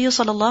قدم النبي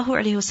صلى الله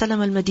عليه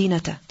وسلم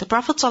المدينة. The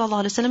Prophet صلى الله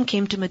عليه وسلم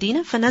came to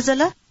Medina.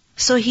 فنزل,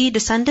 so he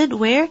descended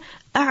where?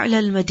 أعلى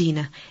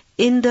المدينة,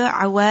 in the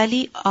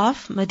awali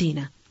of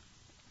Medina.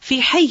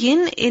 في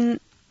حي, in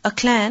a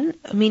clan,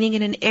 meaning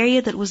in an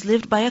area that was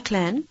lived by a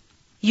clan.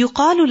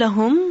 يقال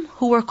لهم,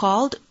 who were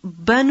called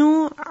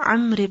بنو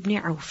عمرو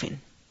بن عوف.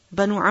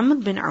 بنو عمرو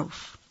بن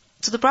عوف.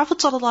 So the Prophet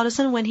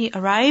ﷺ, when he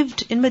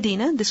arrived in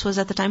Medina, this was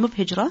at the time of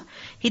Hijrah,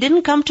 he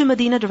didn't come to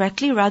Medina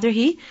directly, rather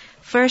he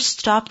first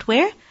stopped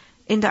where?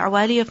 In the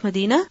Awali of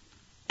Medina,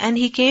 and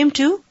he came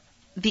to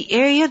the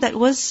area that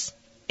was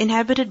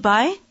inhabited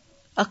by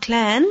a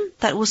clan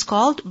that was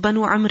called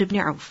Banu Amr ibn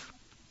Auf.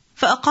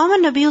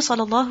 فأقام النبي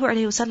صلى الله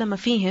عليه وسلم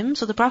فيهم,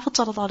 so the Prophet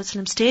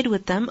ﷺ stayed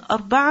with them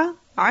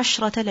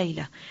 14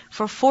 ليلة,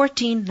 for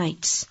 14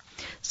 nights.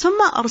 ثم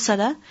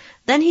أرسل,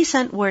 then he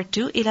sent word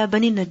to إلى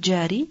بني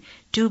النجار,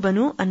 to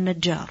Banu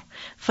al-Najjar.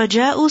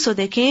 فجاءوا, so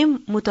they came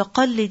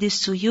متقلد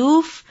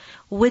السيوف,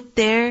 with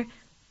their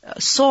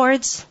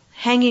swords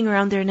hanging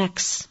around their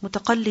necks.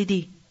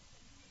 متقلدي,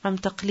 from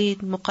taqlid,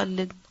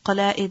 muqallid,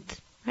 qala'id,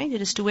 right?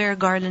 It is to wear a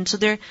garland. So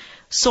their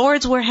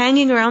swords were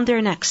hanging around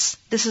their necks.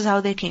 This is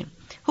how they came.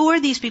 Who were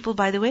these people,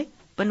 by the way?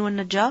 Banu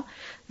al-Najjar.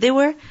 They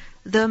were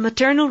the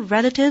maternal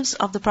relatives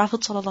of the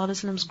Prophet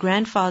ﷺ's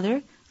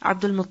grandfather,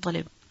 Abdul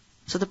Muttalib.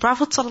 So the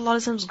Prophet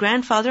ﷺ's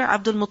grandfather,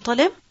 Abdul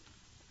Muttalib,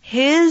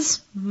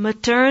 his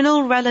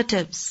maternal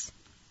relatives.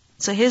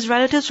 So his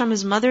relatives from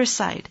his mother's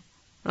side.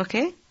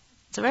 Okay?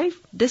 It's a very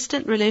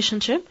distant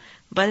relationship,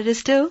 but it is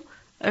still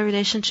a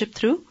relationship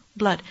through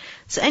blood.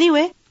 So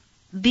anyway,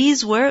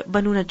 these were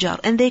Banu Najjar.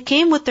 And they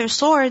came with their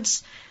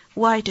swords.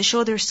 Why? To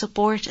show their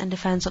support and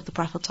defense of the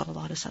Prophet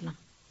ﷺ.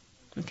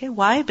 Okay?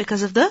 Why?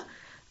 Because of the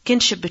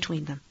kinship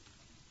between them.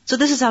 So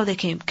this is how they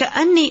came.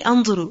 كَأَنِّي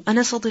أَنظُرُ.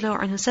 Anas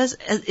radiyallahu anhu says,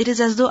 it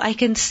is as though I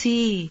can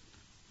see,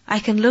 I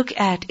can look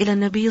at إِلَى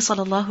النَّبِيِّ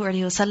صَلَى اللَّهُ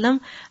عَلَيْهِ وَسَلَّمَ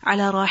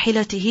عَلَى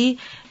رَاحِلَتِهِ.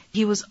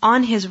 He was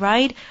on his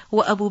ride.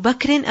 وَأَبُو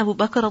بَكْرٍ Abu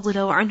Bakr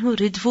radiyallahu anhu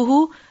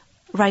ridfuhu,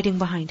 riding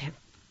behind him.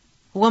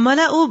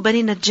 وَمَلَأُ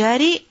بَنِي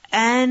نَجَّارِ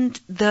And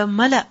the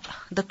mala,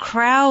 the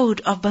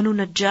crowd of Banu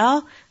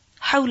Najjar,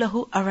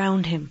 حَوْلَهُ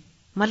around him.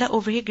 Mala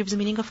over here gives the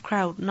meaning of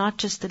crowd, not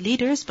just the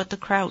leaders, but the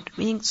crowd.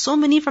 Meaning so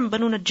many from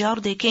Banu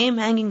Najjar, they came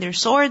hanging their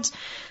swords.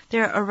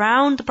 They're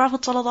around the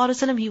Prophet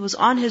ﷺ. He was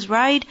on his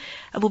ride.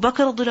 Abu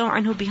Bakr radiyallahu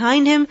anhu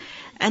behind him.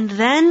 And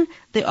then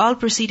they all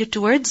proceeded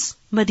towards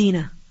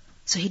Medina.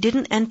 So he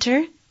didn't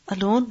enter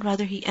alone,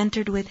 rather he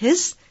entered with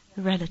his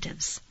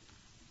relatives.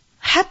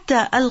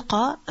 حَتَّى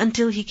أَلْقَى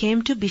Until he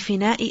came to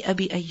بِفِنَاءِ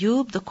أَبِي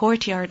أَيُّوب, the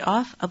courtyard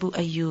of Abu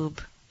Ayyub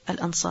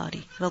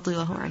al-Ansari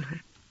radiyallahu anhu.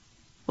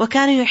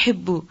 وَكَانَ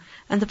يُحِبُّ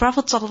And the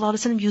Prophet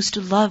ﷺ used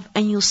to love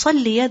أن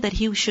يصلي, that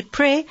he should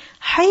pray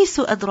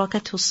حيث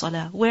أدركته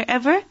الصلاة,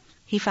 wherever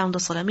he found the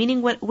salah.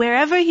 Meaning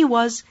wherever he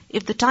was,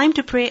 if the time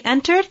to pray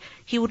entered,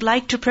 he would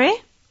like to pray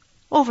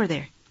over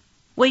there.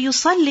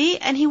 وَيُصَلِّي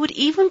And he would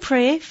even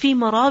pray فِي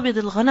مَرَابِضِ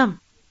الْغَنَمِ,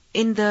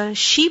 in the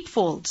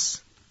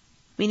sheepfolds.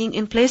 Meaning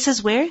in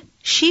places where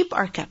sheep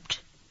are kept.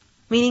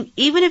 Meaning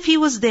even if he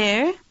was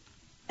there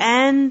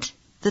and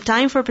the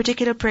time for a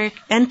particular prayer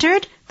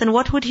entered, then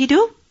what would he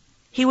do?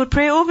 He would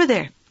pray over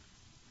there.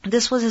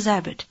 This was his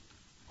habit.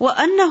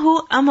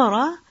 وَأَنَّهُ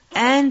أَمَرَ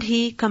And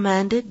he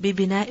commanded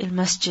بِبِنَاءِ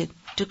الْمَسْجِدِ,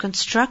 to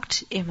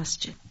construct a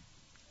masjid.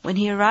 When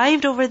he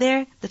arrived over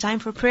there, the time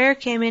for prayer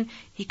came in,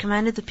 he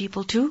commanded the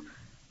people to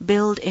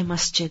build a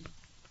masjid.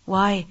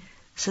 Why?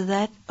 So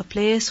that a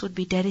place would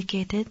be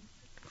dedicated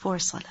for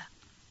salah.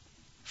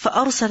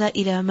 فَأَرْسَلَ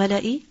إِلَى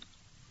مَلَئِ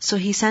So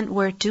he sent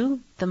word to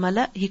the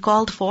mala, he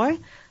called for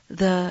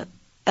the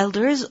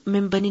elders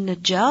min Bani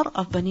Najjar,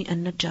 of Bani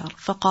an-Najjar.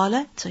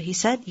 فَقَالَ So he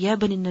said, Ya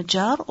Bani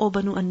Najjar, O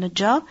Banu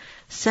an-Najjar,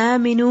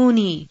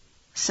 Saminuni,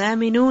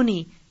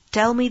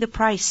 tell me the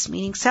price,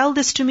 meaning sell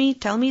this to me,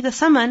 tell me the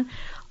thaman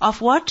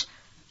of what?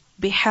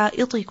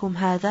 بِحَائِطِكُمْ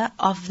هَذَا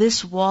Of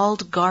this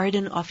walled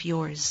garden of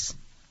yours.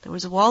 There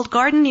was a walled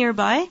garden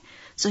nearby,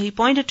 so he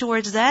pointed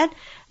towards that,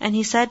 and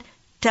he said,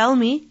 tell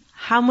me,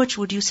 how much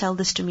would you sell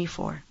this to me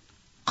for?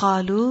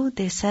 قالوا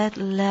They said,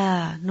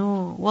 لا,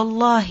 no,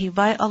 والله,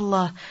 by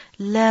Allah,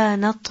 لا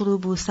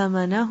نطلب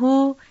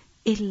ثمنه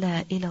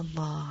إلا إلى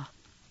الله.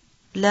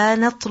 لا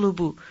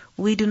نطلب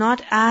We do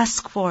not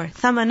ask for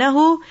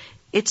ثمنه,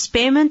 its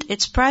payment,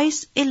 its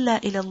price,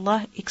 إلا إلى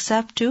الله,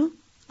 except to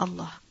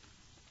Allah.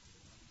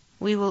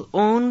 We will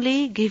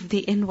only give the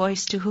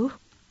invoice to who?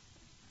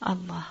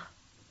 Allah.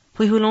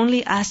 We will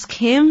only ask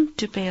Him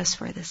to pay us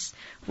for this.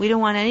 We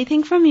don't want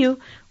anything from you.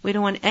 We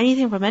don't want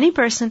anything from any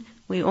person.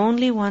 We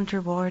only want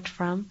reward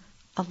from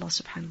Allah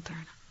subhanahu wa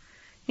ta'ala.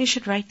 You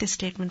should write this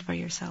statement for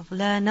yourself.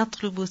 لا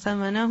نطلب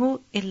ثمنه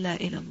إلا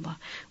إلى الله.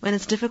 When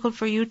it's difficult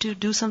for you to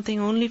do something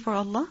only for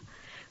Allah,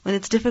 when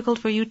it's difficult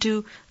for you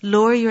to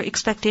lower your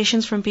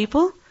expectations from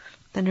people,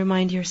 then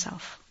remind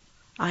yourself,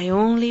 I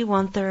only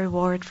want the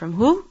reward from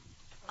who?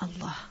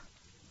 Allah.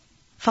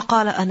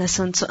 فقال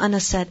أنس So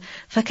Anas said,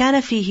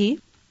 فكان فيه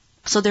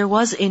So there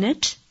was in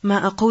it,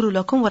 ما أقول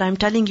لكم, what I'm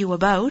telling you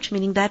about,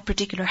 meaning that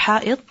particular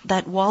ha'id,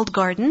 that walled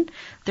garden,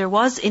 there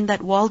was in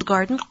that walled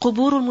garden,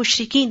 قبور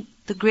المشركين,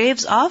 the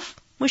graves of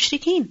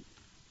mushrikeen.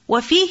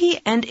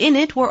 وفيه And in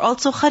it were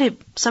also kharib,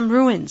 some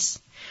ruins.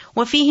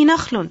 وفيه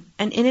نخل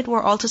And in it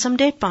were also some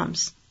date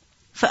palms.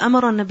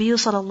 فأمر النبي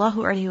صلى الله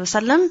عليه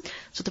وسلم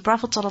So the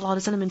Prophet صلى الله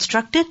عليه وسلم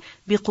instructed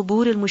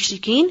بقبور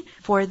المشركين,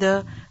 for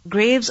the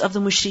graves of the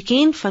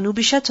mushrikeen,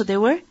 فنبشت So they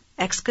were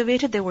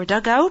excavated, they were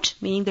dug out,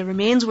 meaning the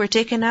remains were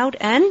taken out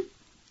and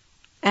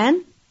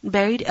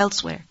buried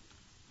elsewhere.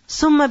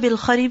 ثم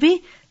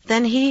بالخرب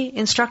Then he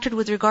instructed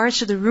with regards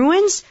to the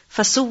ruins,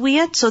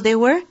 فسويت So they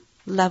were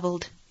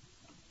leveled.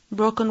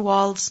 Broken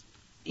walls,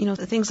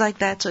 things like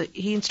that. So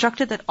he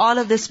instructed that all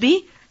of this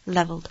be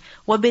leveled.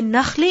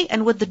 وَبِالنَّخْلِ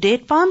And with the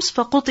date palms,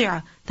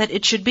 فَقُطِعَ That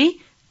it should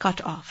be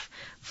cut off.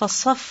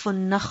 فَصَفُّ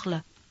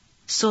النَّخْلَ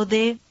So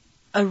they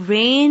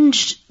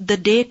arranged the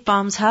date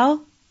palms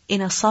how?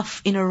 In a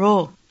saf, in a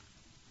row.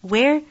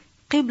 Where?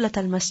 قِبْلَةَ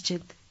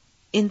الْمَسْجِدِ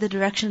In the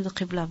direction of the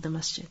qibla of the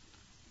masjid.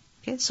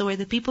 Okay, so where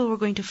the people were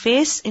going to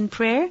face in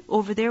prayer,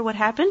 over there what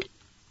happened?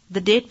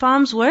 The date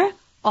palms were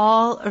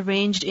all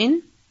arranged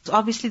in, so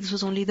obviously this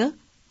was only the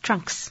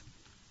trunks.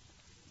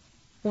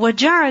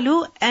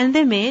 وَجَعَلُوا And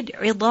they made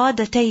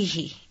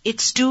عِضَادَتَيْهِ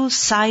Its two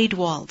side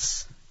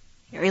walls.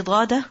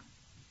 Idada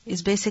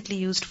is basically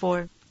used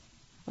for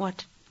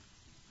what?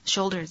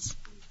 Shoulders.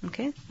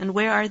 Okay? And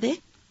where are they?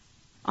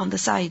 On the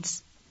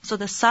sides. So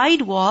the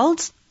side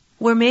walls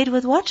were made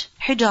with what?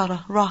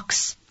 Hijara,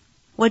 rocks.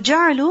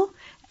 وَجَعْلُوا,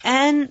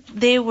 and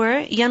they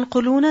were,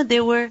 يَنْقُلُونَ,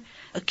 they were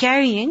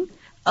carrying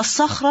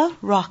الصَّخْرَ,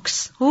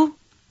 rocks. Who?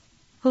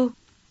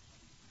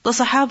 The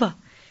Sahaba.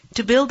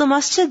 To build the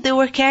masjid, they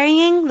were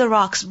carrying the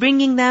rocks,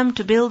 bringing them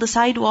to build the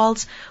side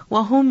walls.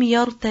 وَهُمْ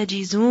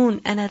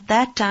يَرْتَجِزُونَ, and at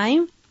that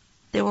time,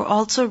 they were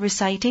also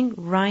reciting,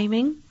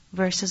 rhyming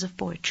verses of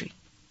poetry.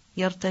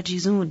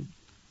 يَرْتَجِزُونَ.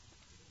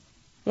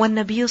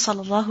 وَالنَّبِيُّ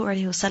صَلَّى اللَّهُ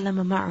عَلَيْهِ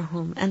وَسَلَّمَ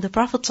مَعَهُمْ, and the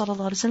Prophet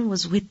ﷺ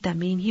was with them. I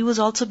mean, he was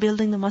also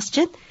building the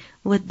masjid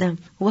with them.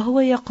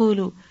 وَهُوَ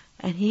يَقُولُ,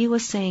 and he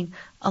was saying,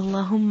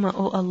 Allahumma,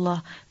 O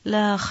Allah,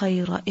 la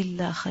khayra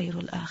illa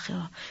khayrul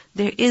akhirah.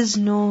 There is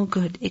no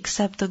good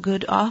except the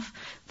good of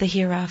the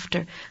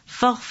hereafter.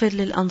 فَاغْفِرْ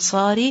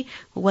لِلْأَنصَارِ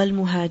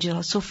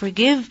وَالْمُهَاجِرَةِ. So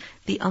forgive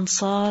the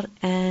Ansar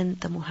and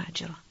the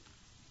Muhajirah.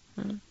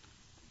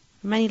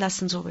 Many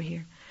lessons over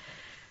here.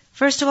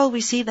 First of all,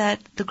 we see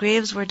that the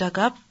graves were dug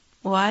up.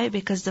 Why?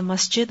 Because the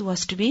masjid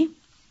was to be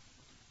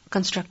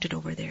constructed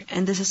over there.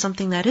 And this is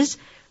something that is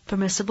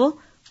permissible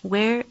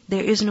where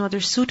there is no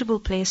other suitable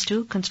place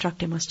to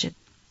construct a masjid.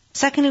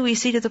 Secondly, we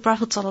see that the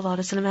Prophet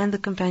ﷺ and the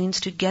companions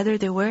together,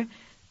 they were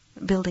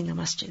building a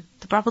masjid.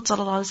 The Prophet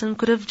ﷺ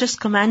could have just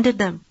commanded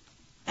them.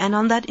 And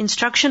on that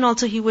instruction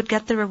also he would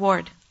get the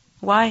reward.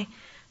 Why?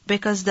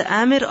 Because the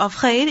amir of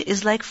khair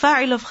is like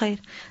fa'il of khair.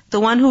 The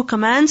one who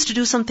commands to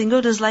do something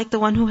good is like the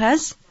one who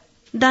has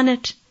done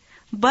it.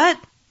 But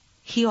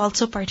he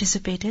also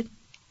participated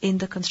in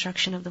the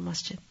construction of the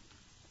masjid.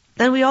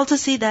 Then we also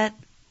see that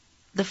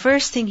the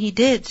first thing he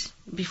did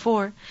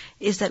before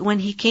is that when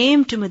he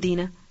came to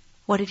Medina,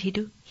 what did he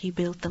do? He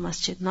built the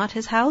masjid. Not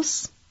his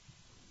house,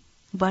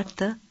 but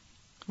the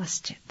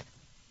masjid.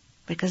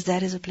 Because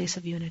that is a place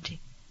of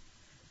unity.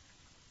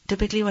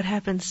 Typically what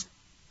happens?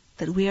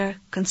 That we are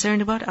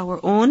concerned about our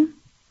own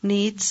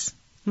needs,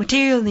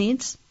 material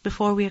needs,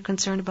 before we are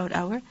concerned about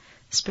our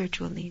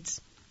spiritual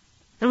needs.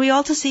 And we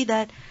also see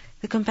that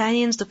the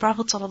companions, the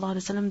Prophet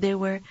ﷺ, they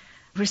were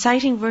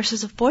reciting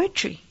verses of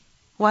poetry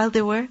while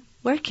they were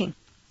working.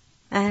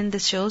 And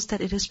this shows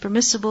that it is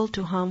permissible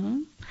to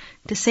hum,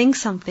 to sing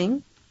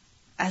something,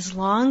 as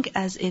long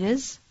as it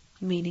is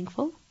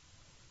meaningful,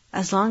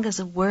 as long as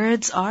the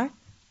words are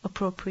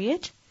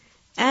appropriate,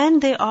 and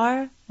they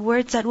are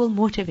words that will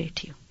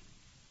motivate you.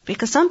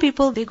 Because some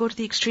people, they go to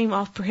the extreme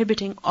of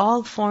prohibiting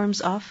all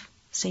forms of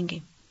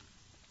singing,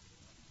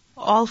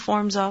 all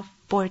forms of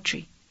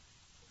poetry.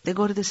 They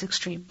go to this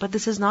extreme. But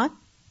this is not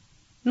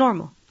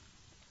normal.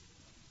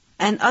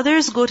 And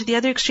others go to the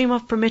other extreme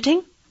of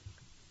permitting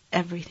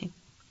everything.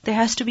 There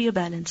has to be a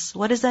balance.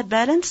 What is that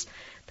balance?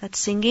 That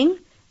singing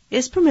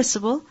is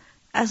permissible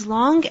as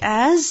long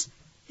as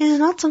it is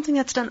not something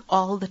that's done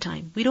all the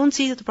time. We don't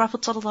see that the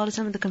Prophet ﷺ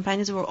and the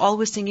companions were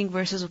always singing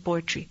verses of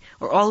poetry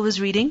or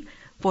always reading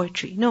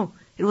poetry. No,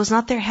 it was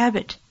not their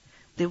habit.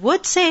 They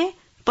would say,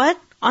 but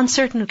on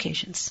certain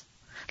occasions.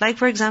 Like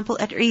for example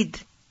at Eid.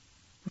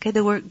 Okay,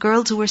 there were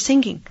girls who were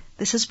singing.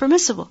 This is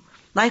permissible.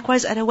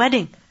 Likewise at a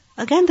wedding.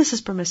 Again, this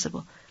is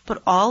permissible.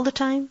 But all the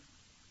time,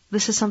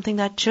 this is something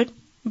that should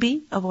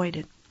be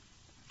avoided.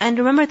 And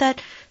remember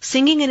that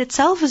singing in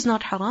itself is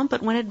not haram,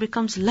 but when it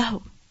becomes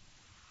lahu,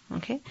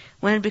 okay,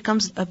 when it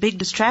becomes a big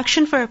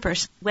distraction for a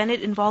person, when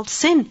it involves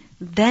sin,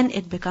 then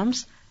it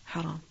becomes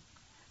haram.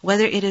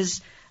 Whether it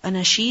is a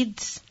nasheed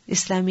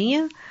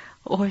Islamiyya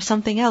or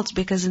something else,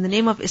 because in the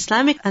name of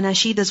Islamic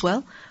anasheed as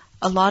well,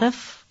 a lot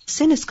of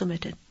sin is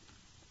committed.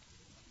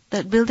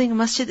 That building a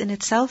masjid in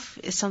itself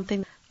is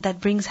something that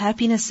brings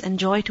happiness and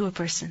joy to a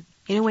person.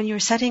 You know, when you're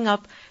setting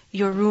up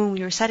your room,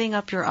 you're setting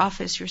up your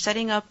office, you're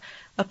setting up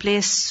a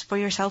place for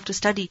yourself to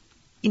study,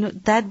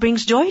 that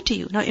brings joy to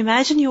you. Now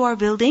imagine you are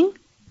building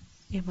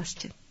a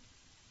masjid.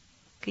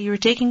 Okay, you're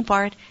taking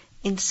part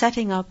in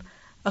setting up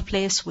a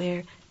place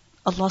where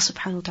Allah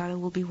subhanahu wa ta'ala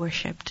will be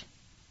worshipped.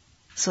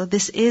 So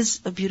this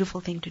is a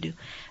beautiful thing to do.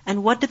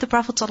 And what did the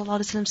Prophet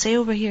ﷺ say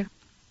over here?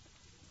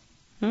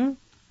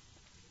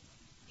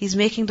 He's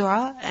making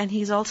dua and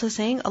he's also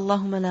saying,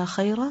 Allahumma la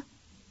khayra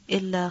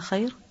illa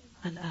khayr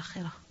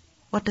al-akhirah.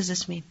 What does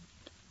this mean?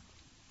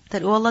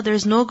 That, oh Allah, there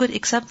is no good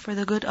except for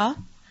the good of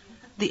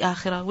the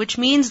akhirah. Which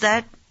means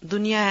that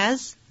dunya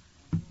has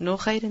no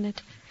khayr in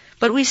it.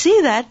 But we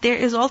see that there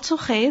is also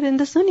khayr in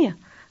this dunya.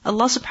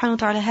 Allah subhanahu wa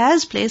ta'ala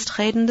has placed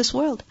khayr in this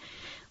world.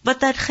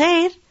 But that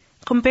khayr,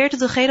 compared to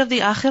the khayr of the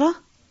akhirah,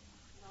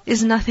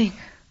 is nothing.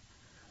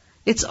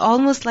 It's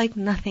almost like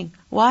nothing.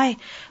 Why?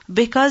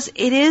 Because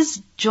it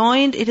is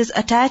joined, it is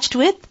attached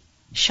with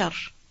shar.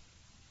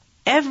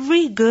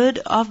 Every good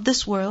of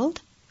this world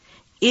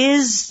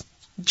is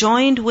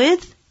joined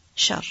with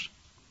shar.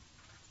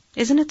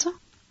 Isn't it so?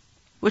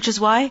 Which is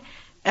why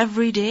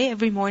every day,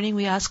 every morning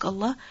we ask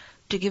Allah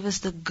to give us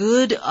the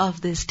good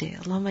of this day.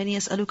 Allahumma inni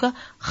as'aluka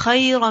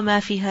khayra ma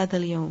fi hadha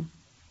al-yawm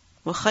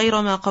wa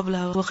khayra ma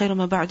qablahu wa khayra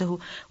ma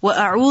ba'dahu wa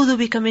a'udhu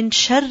bika min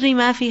sharri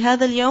ma fi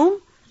hadha al-yawm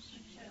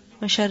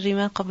wa sharri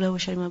ma qablahu wa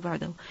sharri ma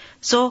ba'dahu.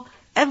 So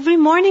Every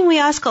morning we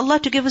ask Allah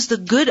to give us the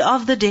good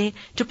of the day,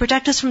 to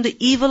protect us from the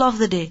evil of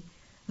the day.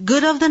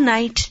 Good of the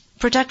night,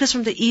 protect us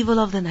from the evil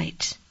of the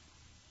night.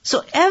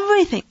 So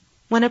everything,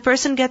 when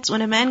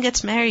a man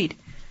gets married,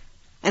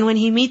 and when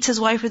he meets his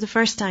wife for the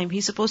first time,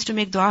 he's supposed to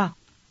make dua,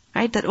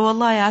 right? That, oh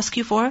Allah, I ask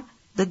you for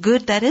the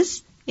good that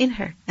is in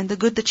her, and the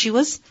good that she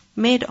was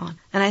made on.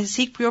 And I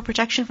seek your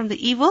protection from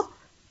the evil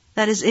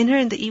that is in her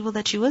and the evil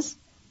that she was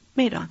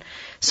made on.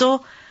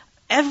 So,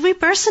 every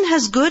person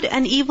has good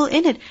and evil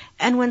in it.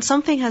 And when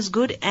something has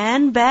good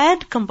and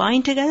bad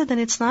combined together, then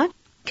it's not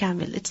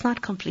kamil, it's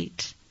not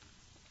complete.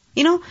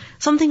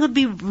 Something would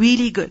be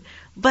really good,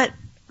 but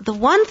the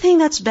one thing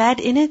that's bad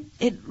in it,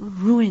 it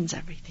ruins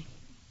everything.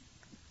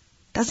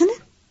 Doesn't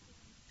it?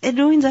 It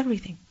ruins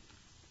everything.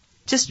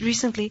 Just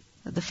recently,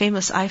 the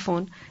famous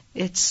iPhone,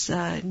 its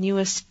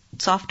newest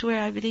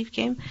software, I believe,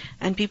 came,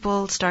 and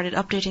people started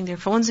updating their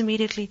phones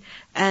immediately,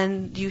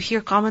 and you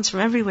hear comments from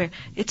everywhere.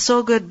 It's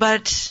so good,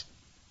 but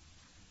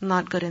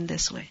not good in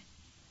this way.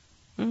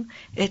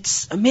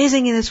 It's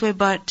amazing in this way,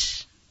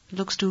 but it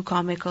looks too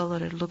comical, or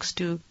it looks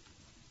too...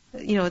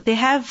 they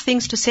have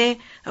things to say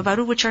about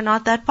it which are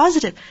not that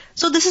positive.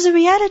 So this is a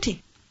reality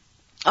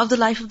of the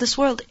life of this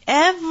world.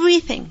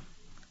 Everything.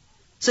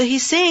 So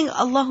he's saying,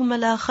 Allahumma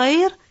la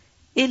khair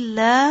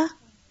illa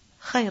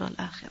khair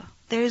al-akhirah.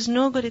 There is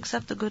no good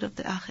except the good of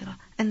the akhirah.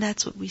 And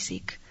that's what we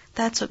seek.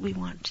 That's what we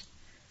want.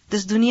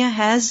 This dunya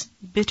has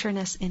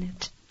bitterness in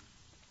it.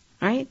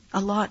 Right?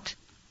 A lot.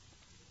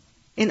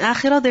 In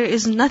akhirah there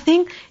is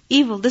nothing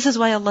evil. This is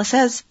why Allah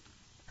says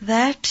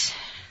that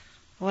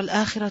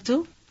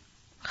وَالْآخِرَةُ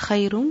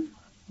خَيْرٌ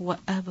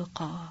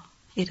وَأَبْقَى.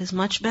 It is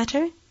much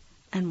better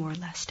and more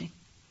lasting.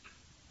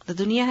 The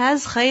dunya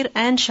has khair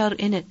and shar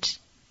in it.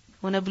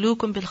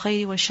 وَنَبْلُوكُمْ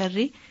بِالْخَيْرِ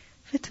وَالشَّرِّ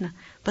fitna.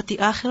 But the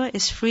akhirah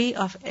is free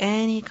of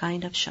any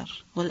kind of shar.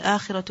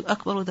 وَالْآخِرَةُ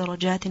أَكْبَرُ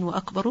دَرَجَاتٍ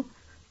وَأَكْبَرُ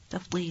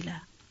تَفْضِيلًا.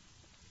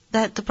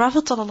 That the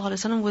Prophet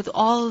ﷺ, with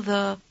all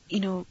the,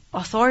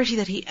 authority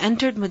that he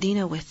entered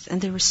Medina with, and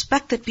the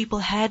respect that people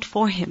had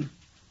for him,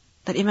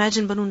 that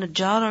imagine Banu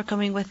Najjar are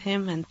coming with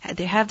him, and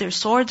they have their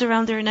swords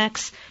around their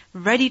necks,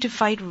 ready to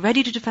fight,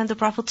 ready to defend the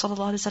Prophet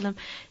ﷺ.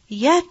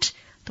 Yet,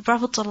 the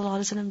Prophet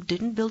ﷺ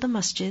didn't build a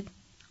masjid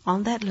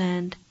on that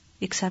land,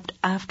 except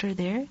after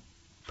their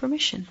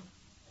permission.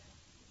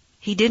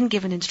 He didn't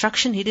give an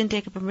instruction, he didn't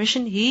take a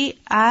permission, he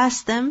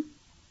asked them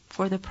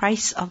for the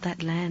price of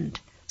that land,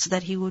 so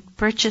that he would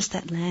purchase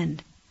that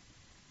land.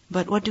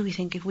 But what do we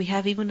think? If we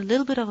have even a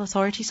little bit of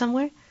authority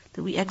somewhere,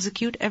 that we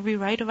execute every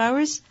right of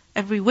ours,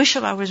 every wish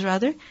of ours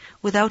rather,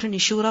 without any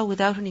shura,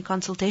 without any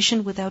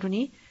consultation, without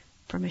any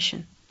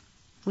permission.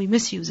 We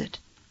misuse it.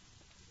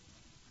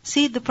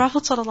 See, the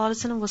Prophet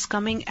ﷺ was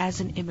coming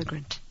as an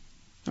immigrant.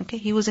 Okay,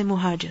 he was a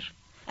muhajir.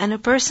 And a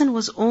person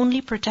was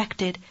only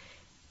protected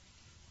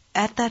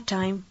at that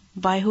time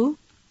by who?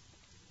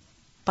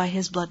 By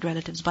his blood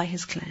relatives, by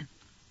his clan.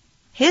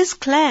 His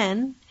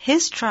clan,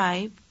 his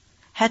tribe,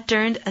 had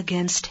turned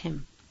against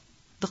him.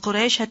 The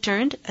Quraysh had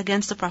turned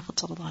against the Prophet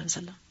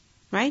ﷺ.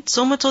 Right?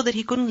 So much so that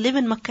he couldn't live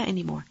in Makkah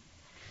anymore.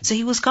 So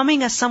he was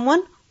coming as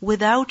someone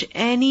without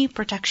any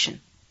protection.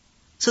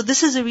 So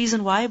this is the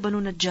reason why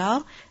Banu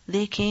Najjar,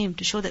 they came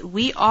to show that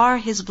we are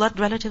his blood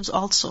relatives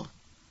also.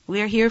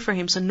 We are here for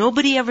him. So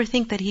nobody ever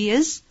think that he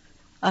is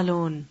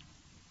alone.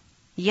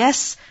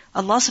 Yes,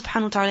 Allah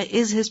subhanahu wa ta'ala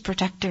is his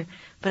protector.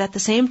 But at the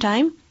same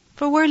time,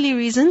 for worldly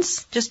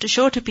reasons, just to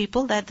show to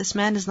people that this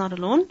man is not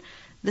alone,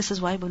 this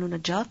is why Banu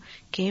Najjar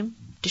came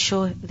to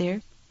show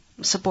their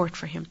support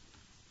for him.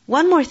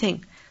 One more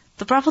thing.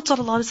 The Prophet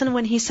ﷺ,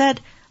 when he said,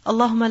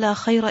 Allahumma la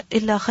khayra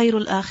illa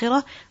khayrul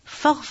akhirah,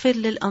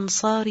 faghfir lil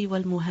ansari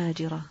wal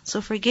muhajira.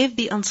 So forgive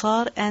the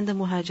ansar and the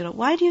muhajira.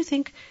 Why do you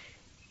think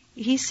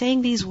he's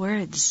saying these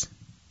words?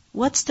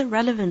 What's the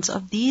relevance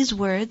of these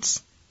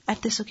words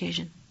at this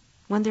occasion,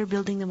 when they're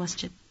building the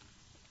masjid?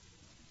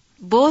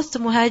 Both the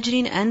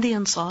muhajirin and the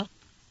ansar,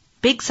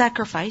 big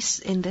sacrifice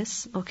in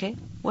this, okay?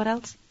 What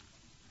else?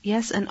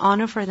 Yes, an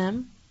honor for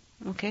them,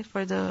 okay,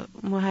 for the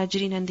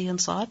muhajirin and the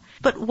ansar.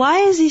 But why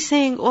is he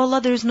saying, oh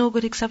Allah, there is no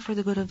good except for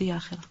the good of the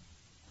akhirah?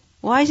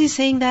 Why is he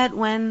saying that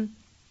when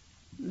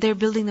they're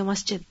building the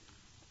masjid?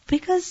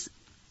 Because,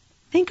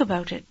 think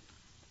about it.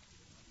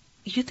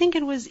 You think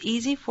it was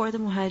easy for the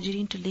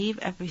muhajirin to leave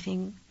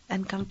everything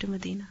and come to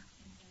Medina?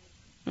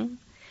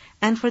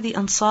 And for the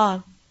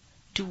ansar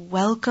to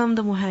welcome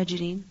the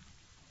muhajirin,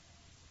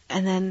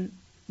 and then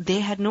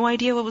they had no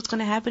idea what was going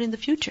to happen in the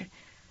future.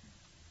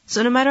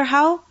 So no matter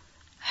how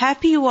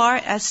happy you are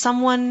as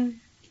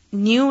someone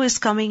new is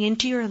coming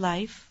into your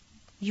life,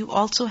 you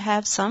also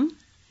have some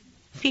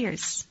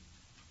fears.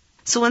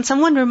 So when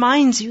someone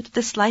reminds you that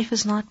this life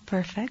is not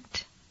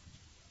perfect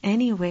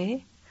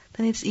anyway,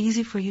 then it's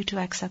easy for you to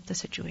accept the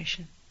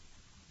situation.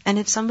 And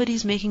if somebody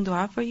is making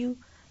dua for you,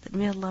 that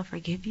may Allah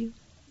forgive you,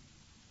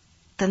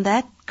 then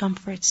that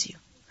comforts you.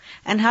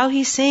 And how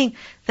he's saying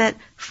that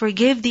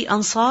forgive the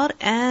ansar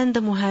and the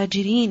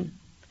muhajirin.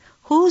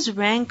 Whose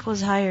rank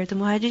was higher, the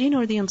muhajirin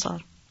or the ansar?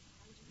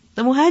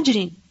 The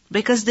muhajirin.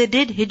 Because they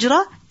did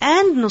hijrah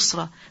and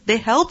Nusra. They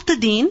helped the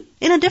deen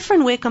in a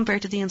different way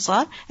compared to the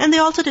Ansar, and they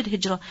also did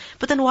Hijrah.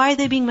 But then why are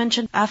they being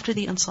mentioned after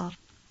the Ansar?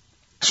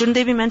 Shouldn't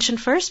they be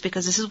mentioned first?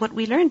 Because this is what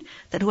we learned,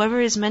 that whoever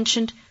is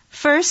mentioned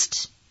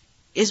first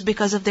is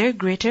because of their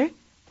greater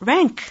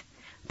rank.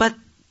 But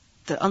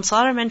the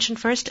Ansar are mentioned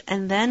first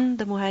and then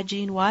the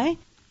Muhajirin. Why?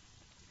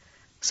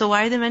 So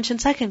why are they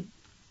mentioned second?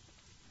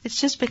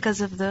 It's just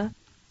because of the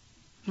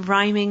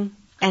rhyming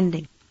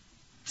ending.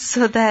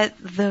 So that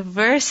the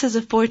verses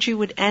of poetry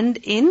would end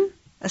in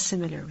a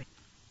similar way.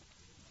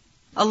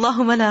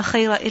 Allahumma la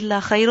khayra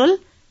illa khayrul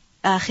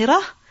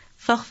akhirah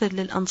faghfir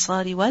lil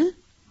ansari wal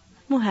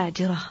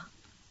muhajirah.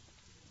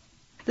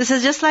 This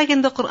is just like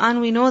in the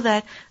Quran, we know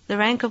that the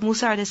rank of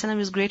Musa a.s.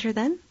 is greater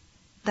than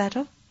that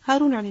of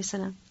Harun a.s.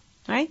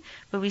 Right?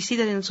 But we see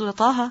that in Surah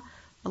Taha,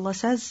 Allah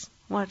says,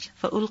 what?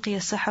 فَأُلْقِيَ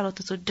السَّحَرَةُ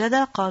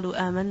سُجَّدًا قَالُوا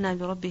آمَنَّا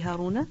بِرَبِّ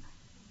هَارُونَ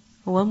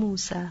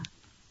وَمُوسَى.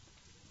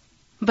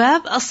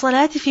 Bab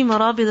as-salati fi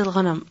marabid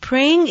al-ghanam.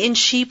 Praying in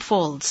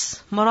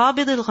sheepfolds.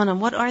 Marabid al-ghanam,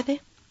 what are they?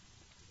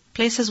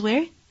 Places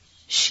where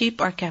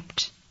sheep are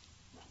kept.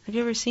 Have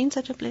you ever seen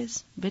such a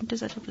place? Been to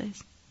such a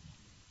place?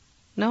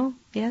 No?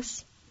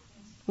 Yes?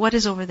 What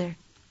is over there?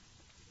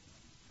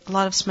 A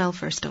lot of smell,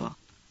 first of all.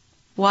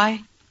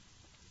 Why?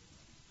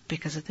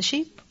 Because of the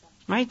sheep.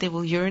 Right? They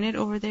will urinate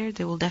over there.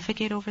 They will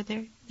defecate over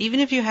there. Even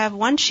if you have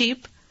one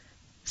sheep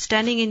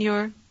standing in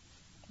your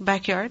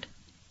backyard,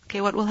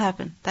 okay, what will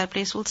happen? That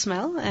place will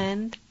smell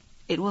and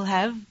it will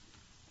have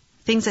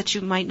things that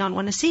you might not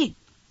want to see.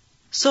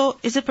 So,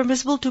 is it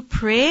permissible to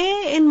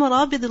pray in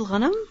marabid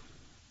al-ghanam?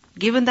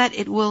 Given that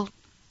it will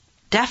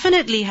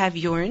definitely have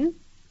urine,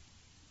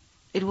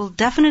 it will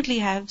definitely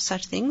have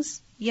such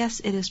things,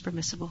 yes, it is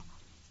permissible.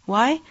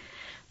 Why?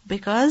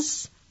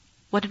 Because,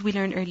 what did we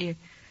learn earlier?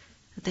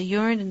 The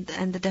urine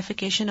and the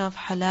defecation of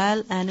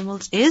halal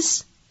animals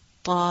is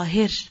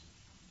tahir.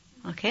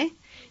 Okay?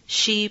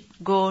 Sheep,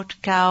 goat,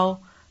 cow,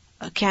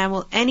 a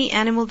camel, any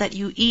animal that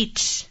you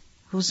eat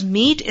whose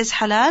meat is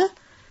halal,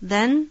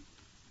 then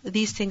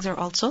these things are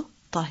also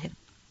tahir.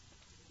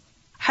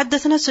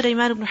 حدثنا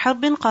سليمان بن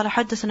حرب قال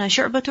حدثنا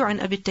شعبة عن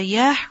أبي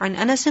التياح عن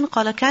أنس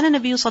قال كان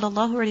النبي صلى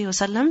الله عليه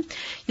وسلم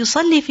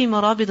يصلي في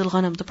مرابد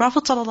الغنم. The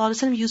Prophet صلى الله عليه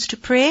وسلم used to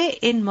pray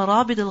in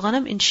مرابد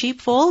الغنم, in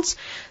sheepfolds.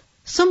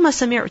 ثم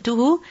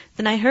سمعته,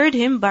 then I heard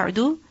him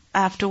بعد,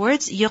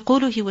 afterwards,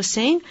 يقول, he was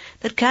saying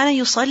that كان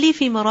يصلي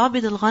في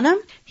مرابد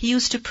الغنم, he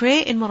used to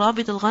pray in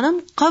مرابد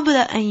الغنم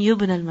قبل أن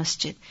يبنى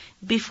المسجد,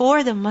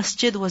 before the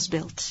masjid was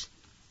built.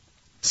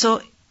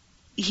 So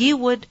he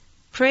would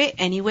pray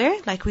anywhere,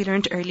 like we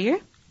learned earlier,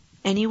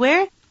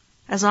 anywhere,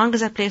 as long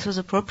as that place was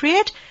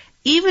appropriate,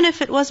 even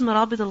if it was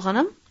مرابد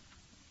الغنم.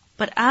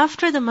 But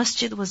after the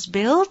masjid was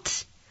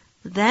built,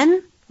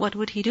 then what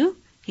would he do?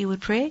 He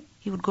would pray,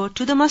 he would go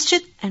to the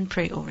masjid and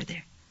pray over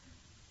there.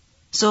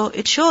 So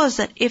it shows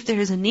that if there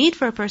is a need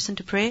for a person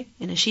to pray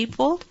in a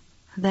sheepfold,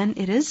 then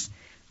it is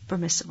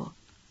permissible.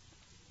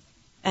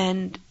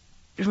 And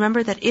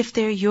remember that if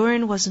their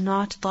urine was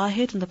not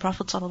tahir, then the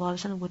Prophet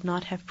ﷺ would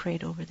not have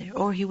prayed over there.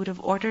 Or he would have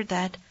ordered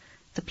that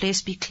the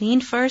place be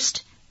cleaned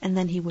first, and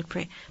then he would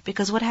pray.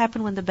 Because what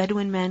happened when the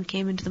Bedouin man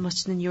came into the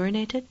masjid and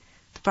urinated?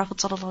 The Prophet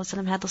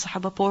ﷺ had the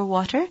Sahaba pour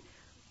water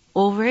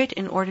over it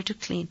in order to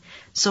clean.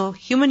 So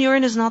human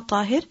urine is not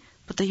tahir,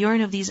 but the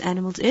urine of these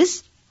animals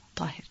is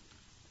tahir.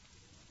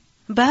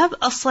 Bab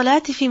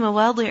as-salati fi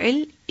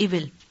mawadi'il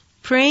ibil.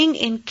 Praying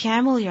in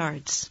camel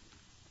yards.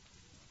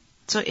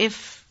 So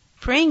if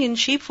praying in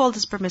sheepfold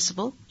is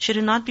permissible, should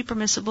it not be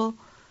permissible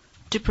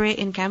to pray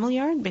in camel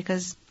yard?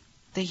 Because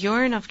the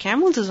urine of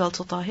camels is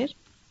also tahir.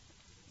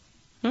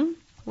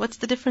 What's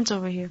the difference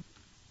over here?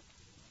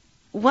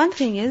 One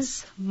thing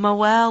is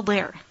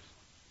mawadi'.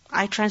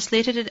 I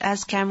translated it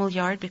as camel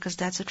yard because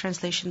that's a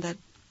translation that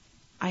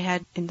I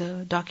had in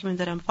the document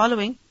that I'm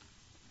following.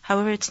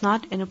 However, it's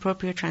not an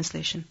appropriate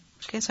translation.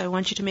 Okay, so I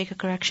want you to make a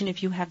correction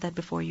if you have that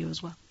before you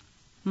as well.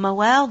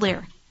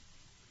 Mawadi'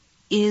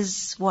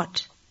 is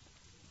what?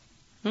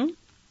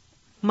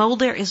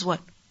 Mawdi' is what?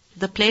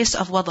 The place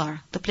of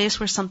wadar, the place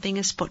where something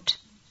is put.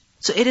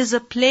 So it is a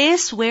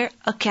place where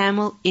a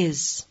camel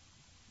is.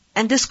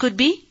 And this could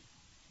be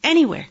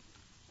anywhere.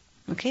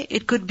 Okay,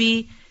 it could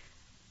be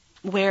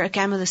where a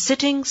camel is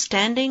sitting,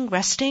 standing,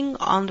 resting,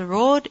 on the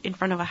road, in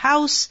front of a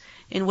house,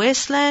 in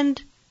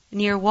wasteland,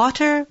 near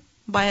water,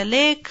 by a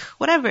lake,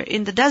 whatever,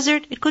 in the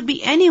desert. It could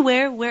be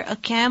anywhere where a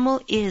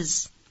camel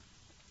is.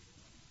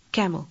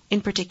 Camel,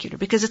 in particular,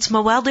 because it's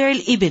mawadi'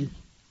 al-ibil.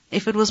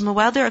 If it was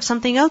mawadi' of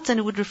something else, then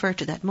it would refer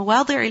to that.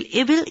 Mawadi'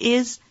 al-ibil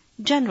is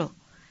general.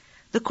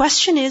 The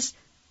question is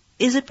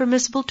it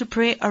permissible to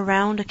pray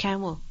around a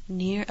camel,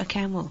 near a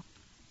camel?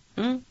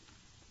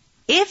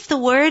 If the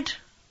word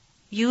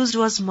used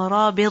was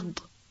marabid,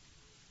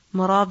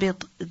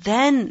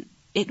 then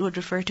it would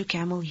refer to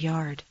camel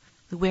yard,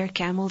 where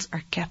camels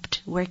are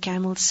kept, where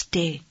camels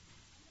stay.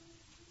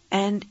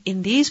 And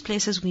in these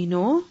places we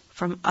know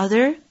from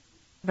other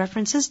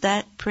references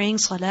that praying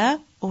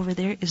salah over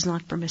there is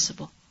not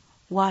permissible.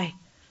 Why?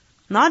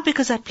 Not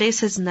because that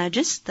place is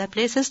najis, that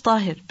place is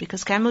tahir,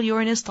 because camel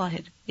urine is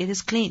tahir, it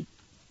is clean.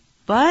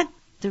 But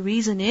The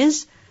reason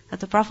is that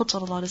the Prophet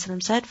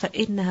ﷺ said,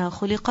 فَإِنَّهَا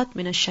خُلِقَتْ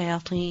مِنَ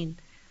الشَّيَاطِينَ,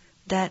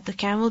 that the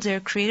camels are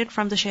created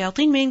from the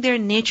shayateen, meaning their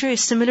nature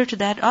is similar to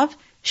that of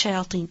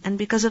shayateen. And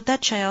because of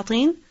that,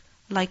 shayateen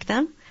like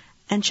them,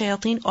 and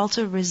shayateen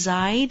also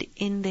reside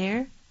in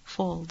their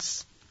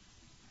folds.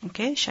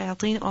 Okay,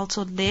 shayateen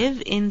also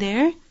live in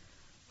their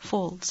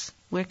folds,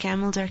 where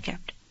camels are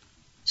kept.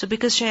 So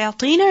because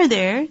shayateen are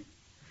there,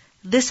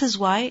 this is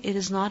why it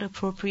is not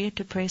appropriate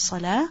to pray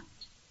salah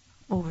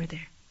over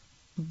there.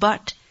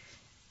 But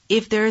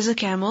if there is a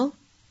camel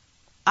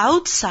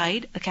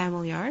outside a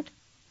camel yard,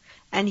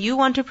 and you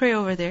want to pray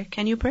over there,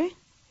 can you pray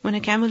when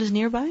a camel is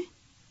nearby?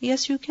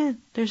 Yes, you can.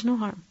 There's no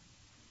harm.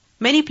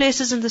 Many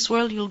places in this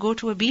world, you'll go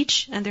to a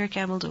beach and there are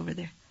camels over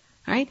there.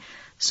 Right?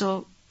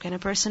 So, can a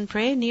person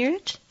pray near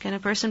it? Can a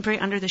person pray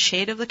under the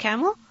shade of the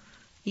camel?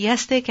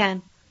 Yes, they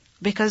can.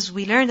 Because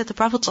we learned that the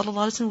Prophet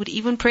ﷺ would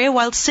even pray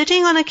while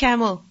sitting on a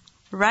camel,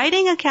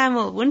 riding a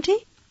camel, wouldn't he?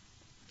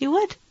 He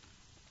would.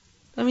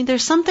 I mean,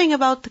 there's something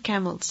about the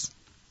camels.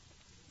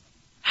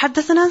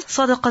 حدثنا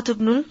صدقة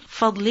بن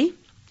الفضل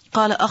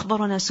قال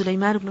أخبرنا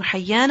سليمان بن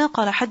حيان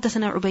قال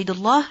حدثنا عبيد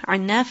الله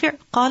عن نافع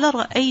قال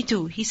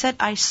رأيت, he said,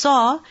 I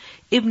saw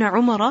Ibn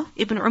Umar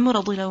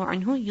رضي الله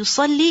عنه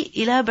يصلي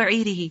إلى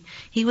بعيره,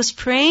 he was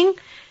praying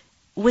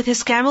with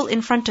his camel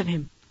in front of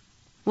him.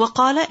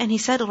 وقال, and he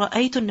said,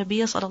 رأيت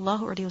النبي صلى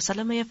الله عليه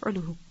وسلم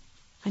يفعله,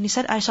 and he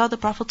said, I saw the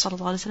Prophet صلى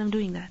الله عليه وسلم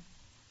doing that.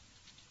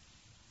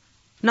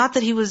 Not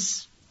that he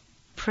was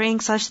praying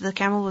such that the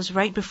camel was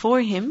right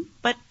before him,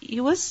 but he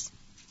was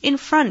in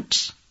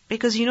front,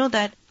 because you know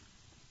that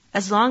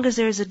as long as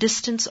there is a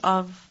distance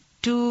of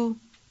 2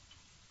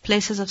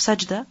 places of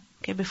sajda,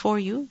 okay, before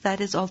you,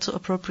 that is also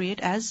appropriate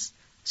as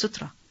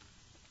sutra.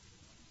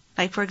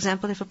 Like for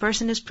example, if a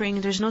person is praying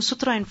and there's no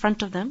sutra in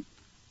front of them,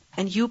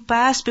 and you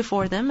pass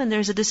before them, and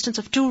there's a distance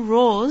of 2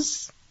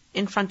 rows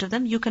in front of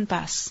them, you can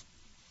pass.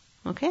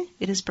 Okay?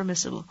 It is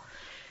permissible.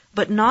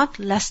 But not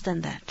less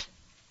than that.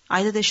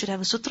 Either they should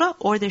have a sutra,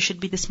 or there should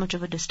be this much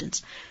of a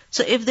distance.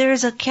 So if there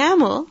is a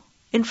camel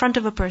in front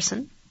of a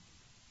person,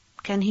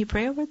 can he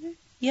pray over there?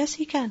 Yes,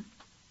 he can.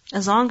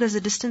 As long as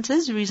the distance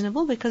is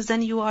reasonable, because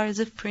then you are as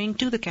if praying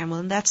to the camel,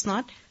 and that's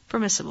not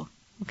permissible.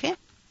 Okay?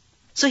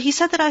 So he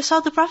said that I saw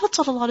the Prophet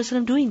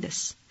ﷺ doing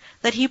this.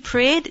 That he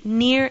prayed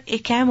near a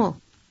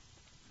camel.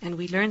 And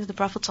we learned that the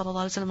Prophet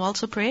ﷺ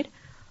also prayed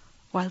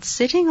while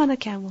sitting on a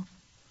camel.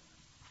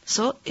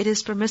 So it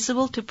is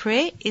permissible to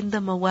pray in the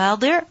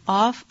mawadir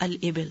of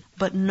al-ibil,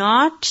 but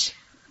not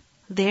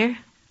their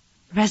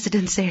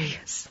residence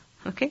areas.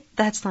 Okay?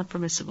 That's not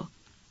permissible.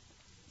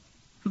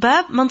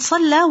 Bab man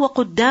salla wa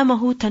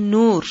quddamahu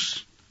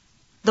tannoor.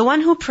 The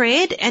one who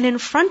prayed and in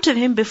front of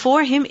him,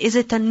 before him, is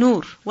a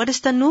tannoor. What is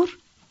tannoor?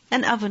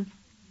 An oven,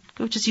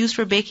 which is used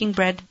for baking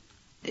bread,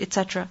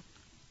 etc.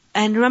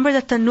 And remember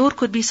that tannoor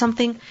could be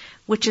something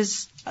which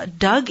is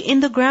dug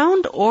in the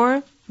ground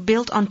or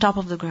built on top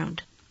of the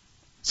ground.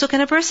 So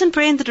can a person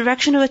pray in the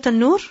direction of a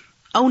tannoor?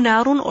 Aw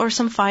narun, or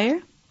some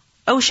fire?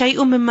 Aw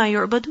shay'un mimma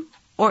yu'badu,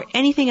 or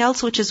anything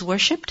else which is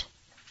worshipped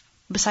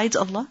besides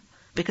Allah?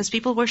 Because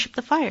people worship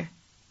the fire.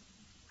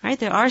 Right?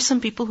 There are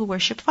some people who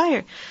worship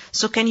fire.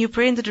 So can you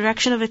pray in the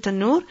direction of a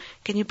tannoor?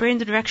 Can you pray in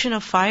the direction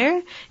of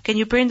fire? Can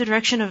you pray in the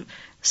direction of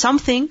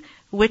something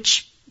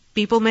which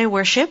people may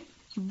worship?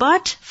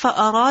 But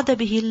فَأَرَادَ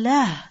بِهِ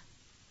اللَّهِ,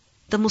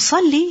 the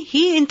musalli,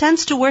 he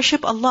intends to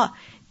worship Allah.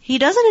 He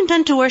doesn't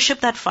intend to worship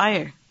that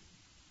fire.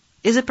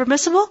 Is it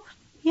permissible?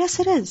 Yes,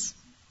 it is.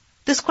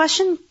 This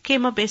question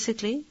came up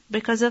basically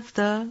because of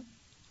the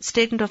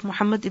statement of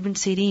Muhammad ibn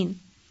Sirin,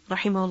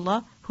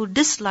 rahimahullah, who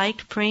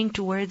disliked praying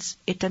towards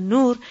a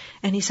tannoor,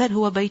 and he said,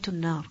 huwa baytun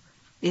nar.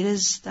 It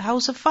is the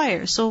house of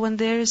fire. So when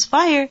there is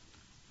fire,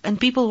 and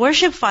people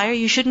worship fire,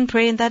 you shouldn't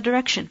pray in that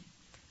direction.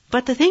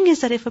 But the thing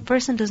is that if a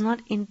person does not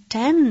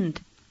intend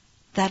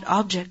that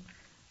object,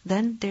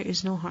 then there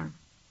is no harm.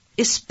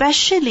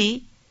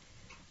 Especially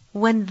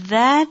when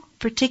that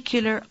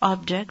particular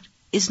object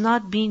is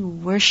not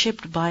being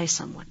worshipped by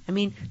someone. I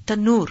mean,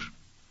 tannoor.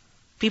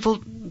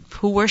 People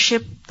who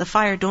worship the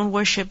fire don't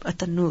worship a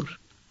tannoor.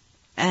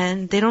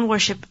 And they don't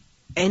worship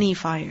any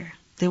fire.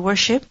 They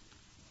worship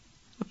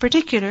a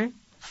particular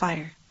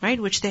fire, right?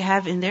 Which they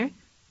have in their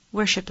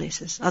worship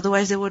places.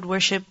 Otherwise they would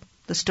worship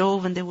the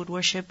stove, and they would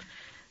worship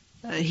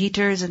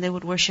heaters, and they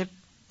would worship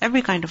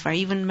every kind of fire,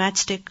 even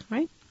matchstick,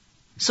 right?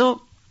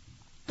 So,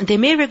 they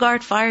may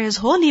regard fire as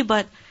holy,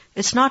 but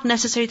it's not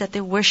necessary that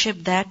they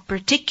worship that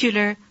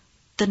particular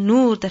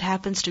tannoor that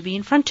happens to be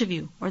in front of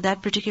you, or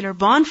that particular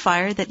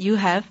bonfire that you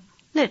have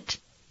lit.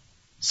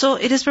 So,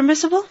 it is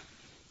permissible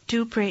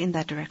to pray in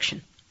that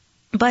direction.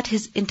 But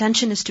his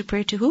intention is to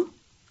pray to who?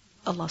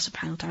 Allah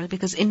subhanahu wa ta'ala,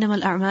 because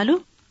إِنَّمَا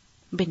الْأَعْمَالُ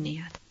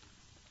بِالنِّيَّاتِ.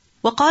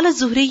 وقال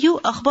الزهري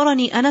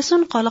أخبرني أنس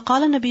قال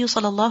قال النبي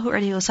صلى الله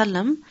عليه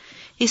وسلم,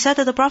 he said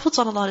that the Prophet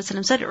صلى الله عليه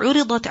وسلم said,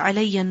 عُرِضَتْ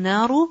عَلَيَّ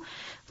النَّارُ,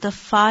 the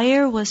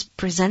fire was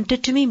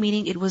presented to me,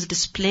 meaning it was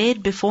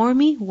displayed before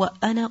me,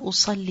 وَأَنَا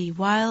أُصَلِّي,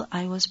 while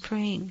I was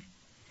praying.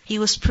 He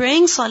was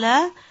praying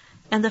salah,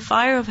 and the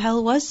fire of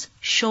hell was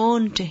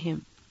shown to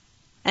him.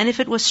 And if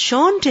it was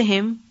shown to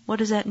him, what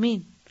does that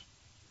mean?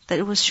 That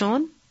it was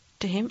shown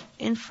to him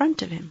in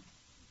front of him.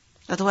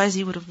 Otherwise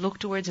he would have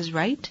looked towards his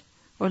right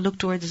or looked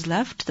towards his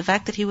left. The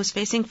fact that he was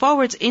facing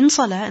forwards in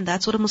salah, and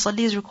that's what a musalli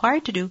is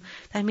required to do,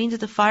 that means that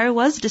the fire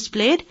was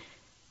displayed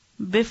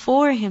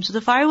before him. So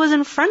the fire was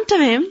in front of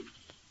him.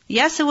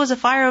 Yes, it was a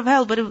fire of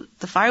hell, but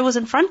the fire was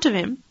in front of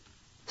him.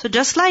 So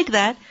just like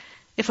that,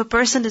 if a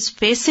person is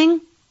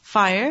facing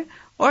fire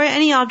or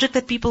any object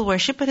that people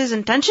worship, but his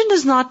intention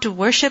is not to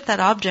worship that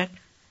object,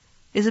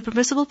 is it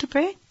permissible to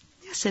pray?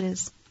 Yes, it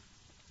is.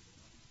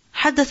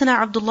 حدثنا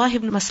عبد الله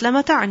بن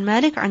مسلمة عن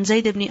مالك عن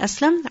زيد بن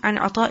أسلم عن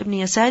عطاء بن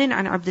يسار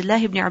عن عبد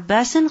الله بن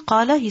عباس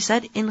قال, he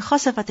said,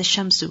 انخسفت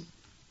الشمس.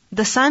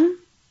 The sun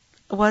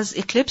was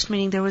eclipsed,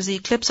 meaning there was the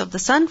eclipse of the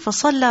sun.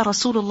 فصلى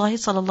رسول الله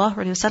صلى الله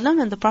عليه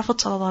وسلم, and the Prophet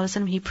صلى الله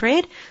عليه وسلم, he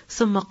prayed.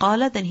 ثم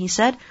قال, then he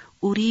said,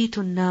 أريت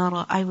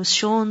النار, I was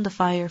shown the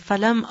fire.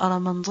 فلم أرى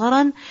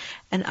منظرا,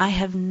 and I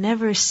have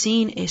never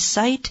seen a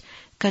sight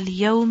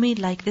كاليوم,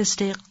 like this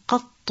day,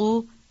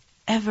 قط,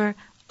 ever,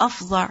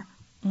 أفظع,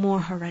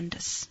 more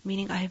horrendous.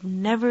 Meaning I have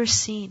never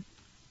seen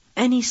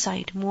any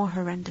sight more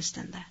horrendous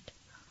than that.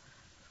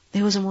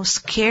 It was the most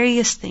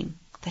scariest thing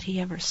that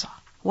he ever saw.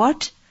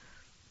 What?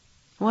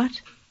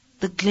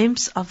 The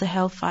glimpse of the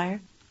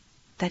hellfire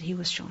that he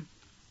was shown.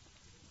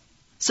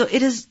 So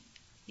it is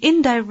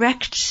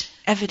indirect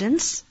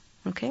evidence,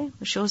 okay,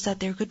 which shows that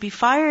there could be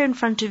fire in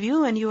front of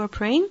you and you are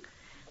praying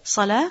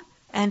salah,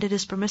 and it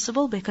is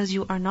permissible because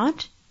you are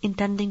not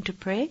intending to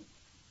pray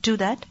to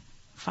that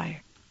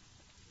fire.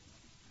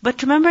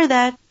 But remember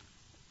that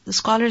the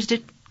scholars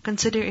did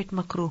consider it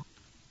makruh.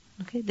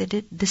 Okay, they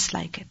did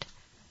dislike it.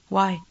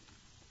 Why?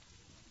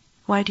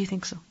 Why do you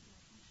think so?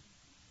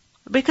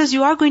 Because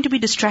you are going to be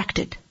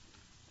distracted.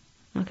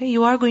 Okay,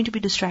 you are going to be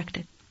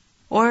distracted.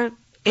 Or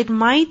it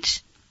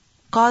might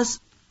cause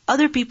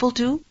other people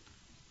to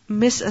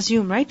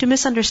misassume, right? To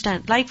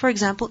misunderstand. Like for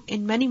example,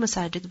 in many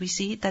masajid we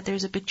see that there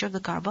is a picture of the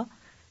Kaaba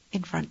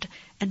in front.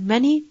 And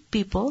many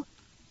people,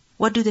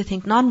 what do they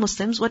think?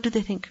 Non-Muslims, what do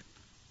they think?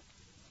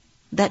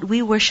 That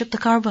we worship the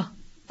Kaaba.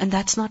 And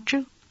that's not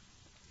true.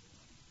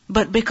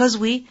 But because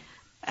we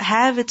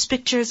have its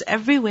pictures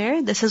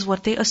everywhere, this is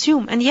what they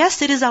assume. And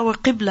yes, it is our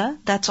qibla.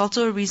 That's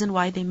also a reason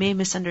why they may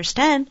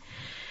misunderstand.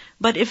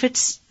 But if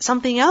it's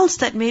something else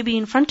that may be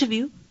in front of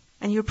you,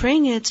 and you're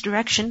praying in its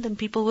direction, then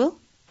people will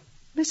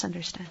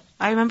misunderstand.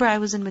 I remember I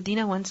was in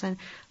Medina once, and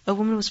a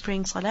woman was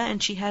praying salah,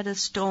 and she had a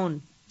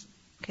stone,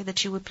 okay, that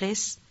she would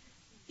place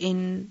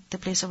in the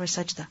place of her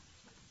sajda.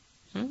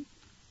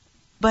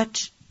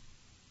 But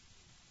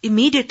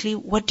immediately,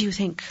 what do you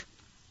think?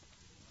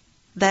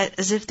 That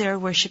as if they are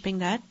worshipping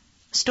that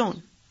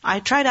stone. I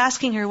tried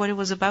asking her what it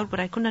was about, but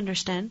I couldn't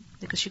understand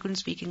because she couldn't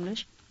speak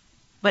English.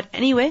 But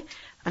anyway,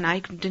 and I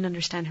didn't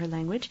understand her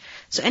language.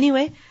 So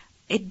anyway,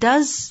 it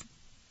does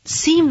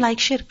seem like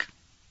shirk.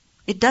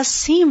 It does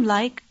seem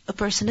like a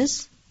person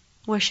is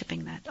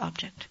worshipping that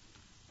object.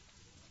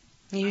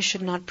 You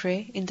should not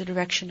pray in the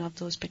direction of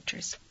those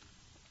pictures.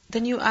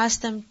 Then you ask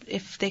them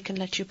if they can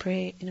let you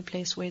pray in a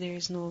place where there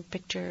is no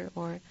picture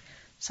or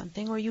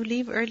something, or you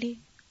leave early,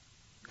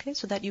 okay,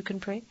 so that you can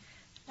pray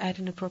at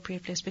an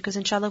appropriate place. Because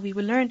inshallah we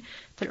will learn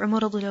that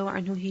Umar radiallahu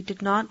anhu, he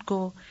did not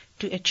go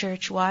to a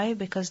church. Why?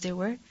 Because there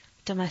were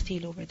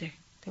tamathil over there.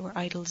 There were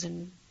idols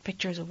and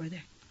pictures over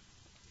there.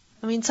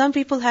 I mean, some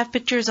people have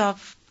pictures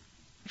of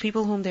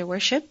people whom they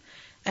worship,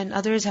 and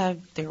others have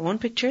their own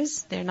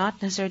pictures. They're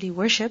not necessarily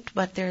worshipped,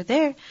 but they're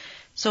there.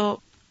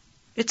 So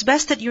it's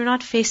best that you're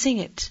not facing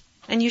it.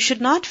 And you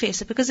should not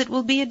face it because it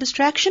will be a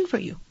distraction for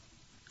you.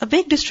 A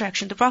big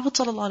distraction. The Prophet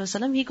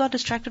ﷺ, he got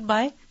distracted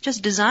by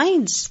just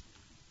designs.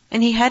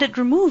 And he had it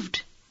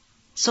removed.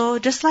 So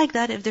just like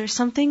that, if there's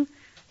something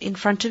in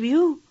front of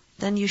you,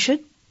 then you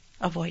should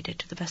avoid it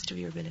to the best of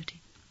your ability.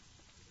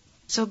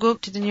 So go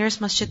to the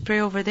nearest masjid,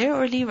 pray over there,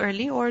 or leave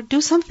early, or do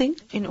something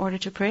in order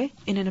to pray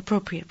in an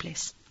appropriate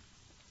place.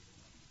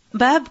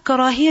 Bab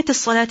karahiyat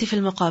as-salati fil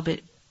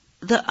maqabir.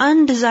 The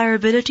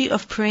undesirability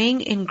of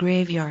praying in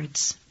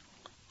graveyards.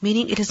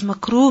 Meaning it is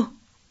makruh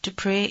to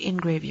pray in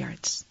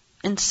graveyards.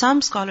 And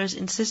some scholars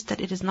insist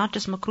that it is not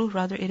just makruh,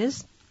 rather it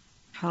is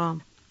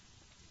haram.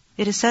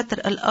 It is said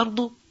that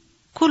al-ardu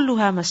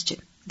kulluha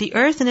masjid. The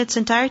earth in its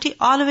entirety,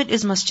 all of it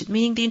is masjid.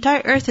 Meaning the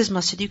entire earth is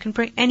masjid. You can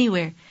pray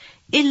anywhere.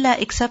 Illa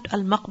except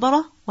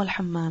al-maqbara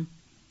wal-hammam.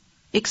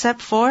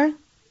 Except for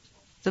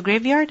the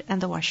graveyard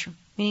and the washroom.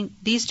 Meaning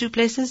these two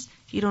places,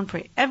 you don't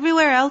pray.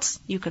 Everywhere else,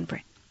 you can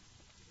pray.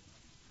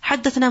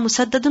 حدثنا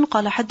مسدد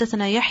قال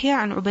حدثنا يحيى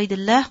عن عبيد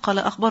الله قال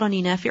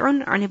أخبرني نافع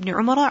عن ابن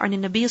عمر عن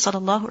النبي صلى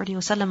الله عليه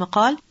وسلم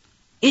قال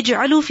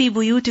اجعلوا في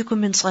بيوتكم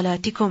من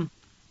صلاتكم.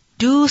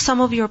 Do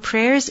some of your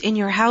prayers in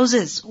your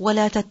houses.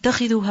 ولا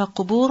تتخذوها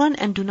قبورا,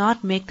 and do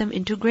not make them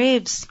into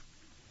graves.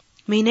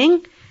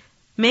 Meaning,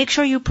 make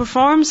sure you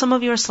perform some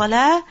of your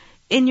salah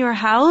in your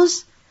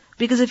house,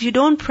 because if you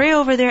don't pray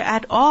over there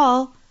at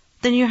all,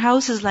 then your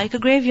house is like a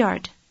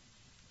graveyard.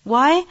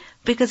 Why?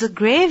 Because a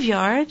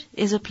graveyard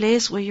is a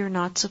place where you're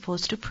not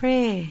supposed to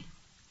pray.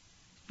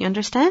 You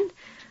understand?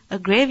 A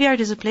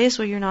graveyard is a place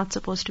where you're not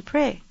supposed to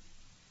pray.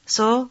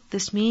 So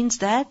this means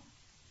that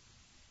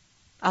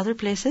other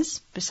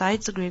places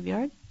besides the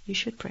graveyard, you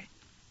should pray.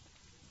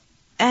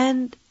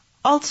 And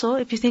also,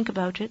 if you think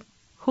about it,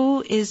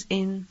 who is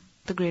in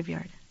the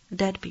graveyard?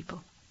 Dead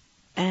people.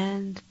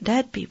 And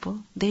dead people,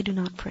 they do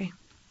not pray.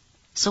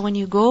 So when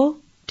you go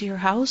to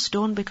your house,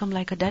 don't become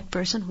like a dead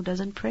person who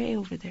doesn't pray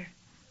over there.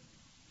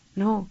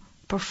 No,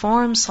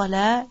 perform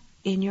salah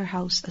in your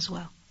house as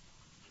well.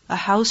 A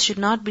house should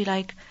not be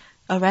like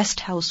a rest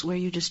house where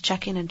you just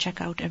check in and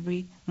check out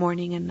every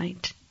morning and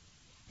night.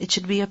 It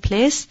should be a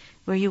place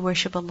where you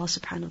worship Allah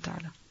subhanahu wa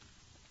ta'ala.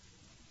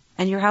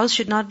 And your house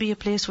should not be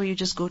a place where you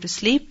just go to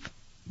sleep,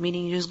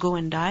 meaning you just go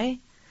and die,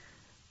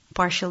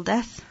 partial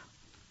death.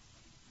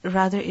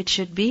 Rather, it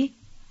should be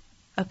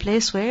a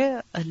place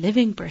where a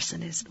living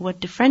person is. What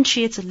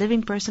differentiates a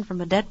living person from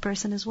a dead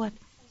person is what?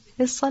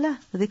 Is salah,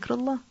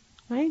 dhikrullah,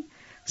 right?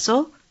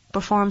 So,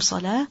 perform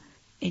salah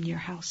in your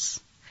house.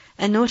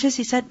 And notice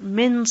he said,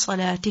 min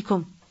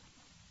salatikum.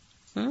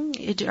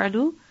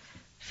 Ij'alu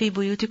fi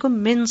buyutikum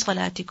min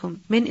salatikum.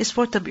 Min is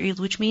for tab'id,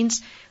 which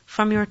means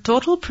from your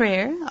total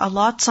prayer,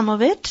 allot some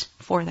of it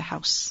for the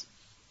house.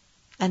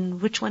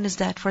 And which one is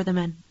that for the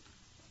men?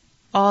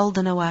 All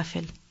the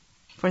nawafil.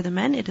 For the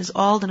men, it is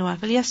all the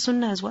nawafil. Yes,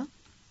 sunnah as well.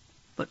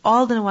 But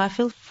all the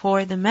nawafil,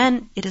 for the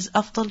men, it is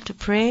afdal to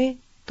pray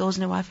those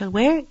nawafil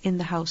where? In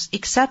the house.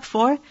 Except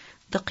for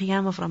the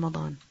qiyam of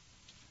Ramadan.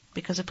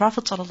 Because the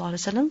Prophet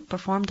ﷺ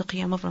performed the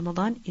qiyam of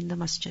Ramadan in the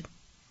masjid.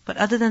 But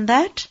other than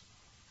that,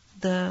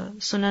 the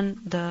sunan,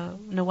 the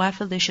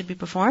nawafil, they should be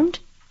performed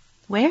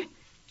where?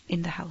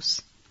 In the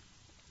house.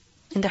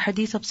 In the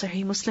hadith of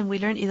Sahih Muslim, we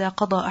learn, إِذَا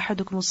قَضَى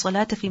أَحَدُكُمُ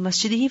الصَّلَاةَ فِي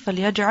مَسْجِدِهِ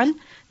فَلْيَجْعَلْ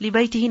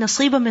لِبَيْتِهِ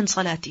نَصِيبًا مِّن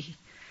صَلَاتِهِ.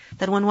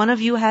 That when one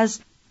of you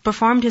has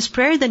performed his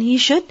prayer, then he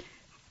should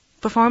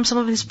perform some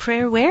of his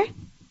prayer where?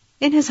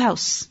 In his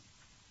house.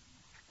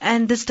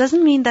 And this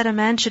doesn't mean that a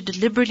man should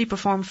deliberately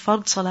perform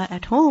fard salah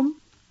at home.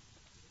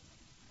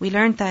 We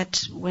learned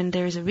that when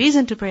there is a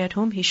reason to pray at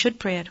home, he should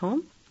pray at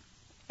home.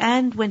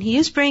 And when he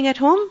is praying at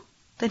home,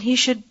 then he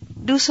should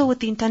do so with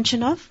the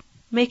intention of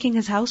making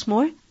his house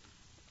more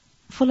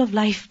full of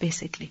life,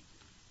 basically.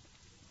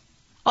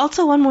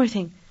 Also, one more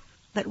thing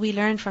that we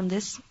learned from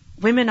this.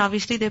 Women,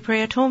 obviously, they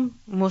pray at home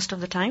most of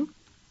the time.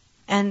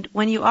 And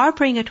when you are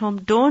praying at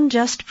home, don't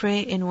just pray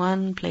in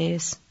one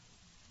place.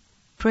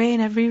 Pray in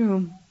every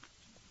room,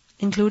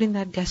 including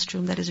that guest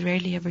room that is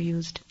rarely ever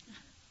used.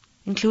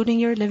 Including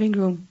your living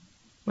room,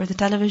 where the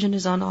television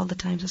is on all the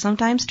time. So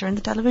sometimes turn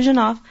the television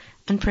off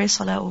and pray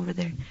salah over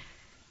there.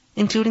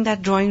 Including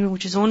that drawing room,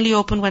 which is only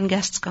open when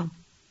guests come.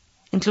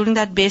 Including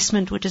that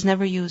basement, which is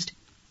never used.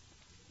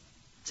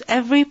 So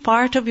every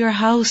part of your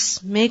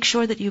house, make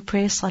sure that you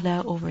pray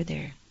salah over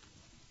there.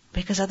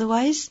 Because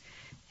otherwise,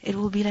 it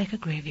will be like a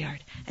graveyard.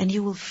 And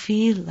you will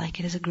feel like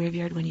it is a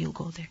graveyard when you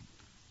go there.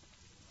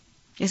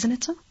 Isn't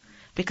it so?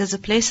 Because the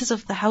places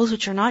of the house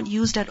which are not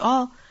used at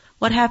all,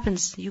 what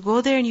happens? You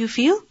go there and you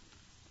feel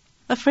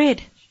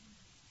afraid.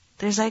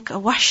 There's like a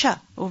wahsha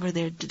over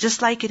there,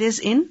 just like it is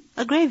in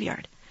a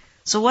graveyard.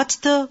 So what's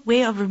the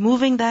way of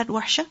removing that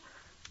wahsha?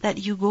 That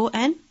you go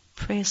and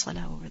pray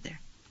salah over there.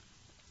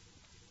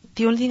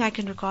 The only thing I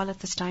can recall at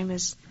this time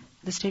is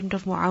the statement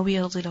of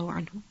Muawiyah radhiyallahu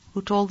anhu,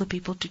 who told the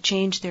people to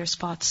change their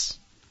spots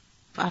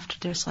after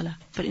their salah.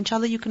 But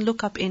inshallah you can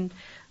look up in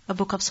a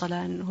book of salah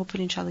and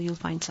hopefully inshallah you'll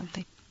find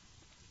something.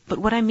 But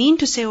what I mean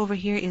to say over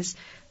here is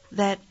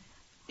that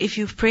if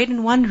you've prayed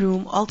in one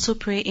room, also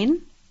pray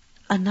in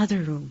another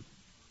room.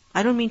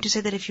 I don't mean to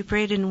say that if you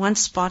prayed in one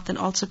spot, then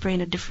also pray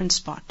in a different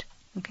spot.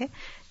 Okay?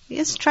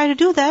 Yes, try to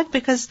do that,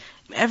 because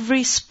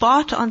every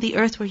spot on the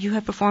earth where you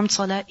have performed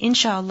salah,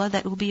 inshallah,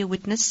 that will be a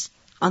witness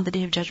on the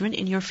Day of Judgment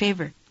in your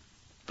favor.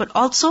 But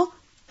also,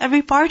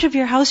 every part of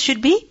your house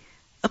should be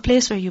a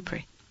place where you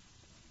pray.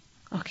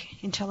 Okay,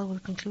 inshallah we'll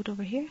conclude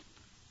over here.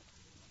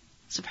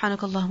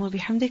 سبحانك اللهم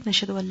وبحمدك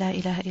نشهد أن لا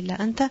إله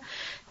إلا أنت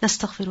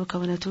نستغفرك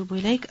ونتوب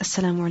إليك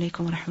السلام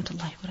عليكم ورحمة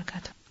الله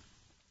وبركاته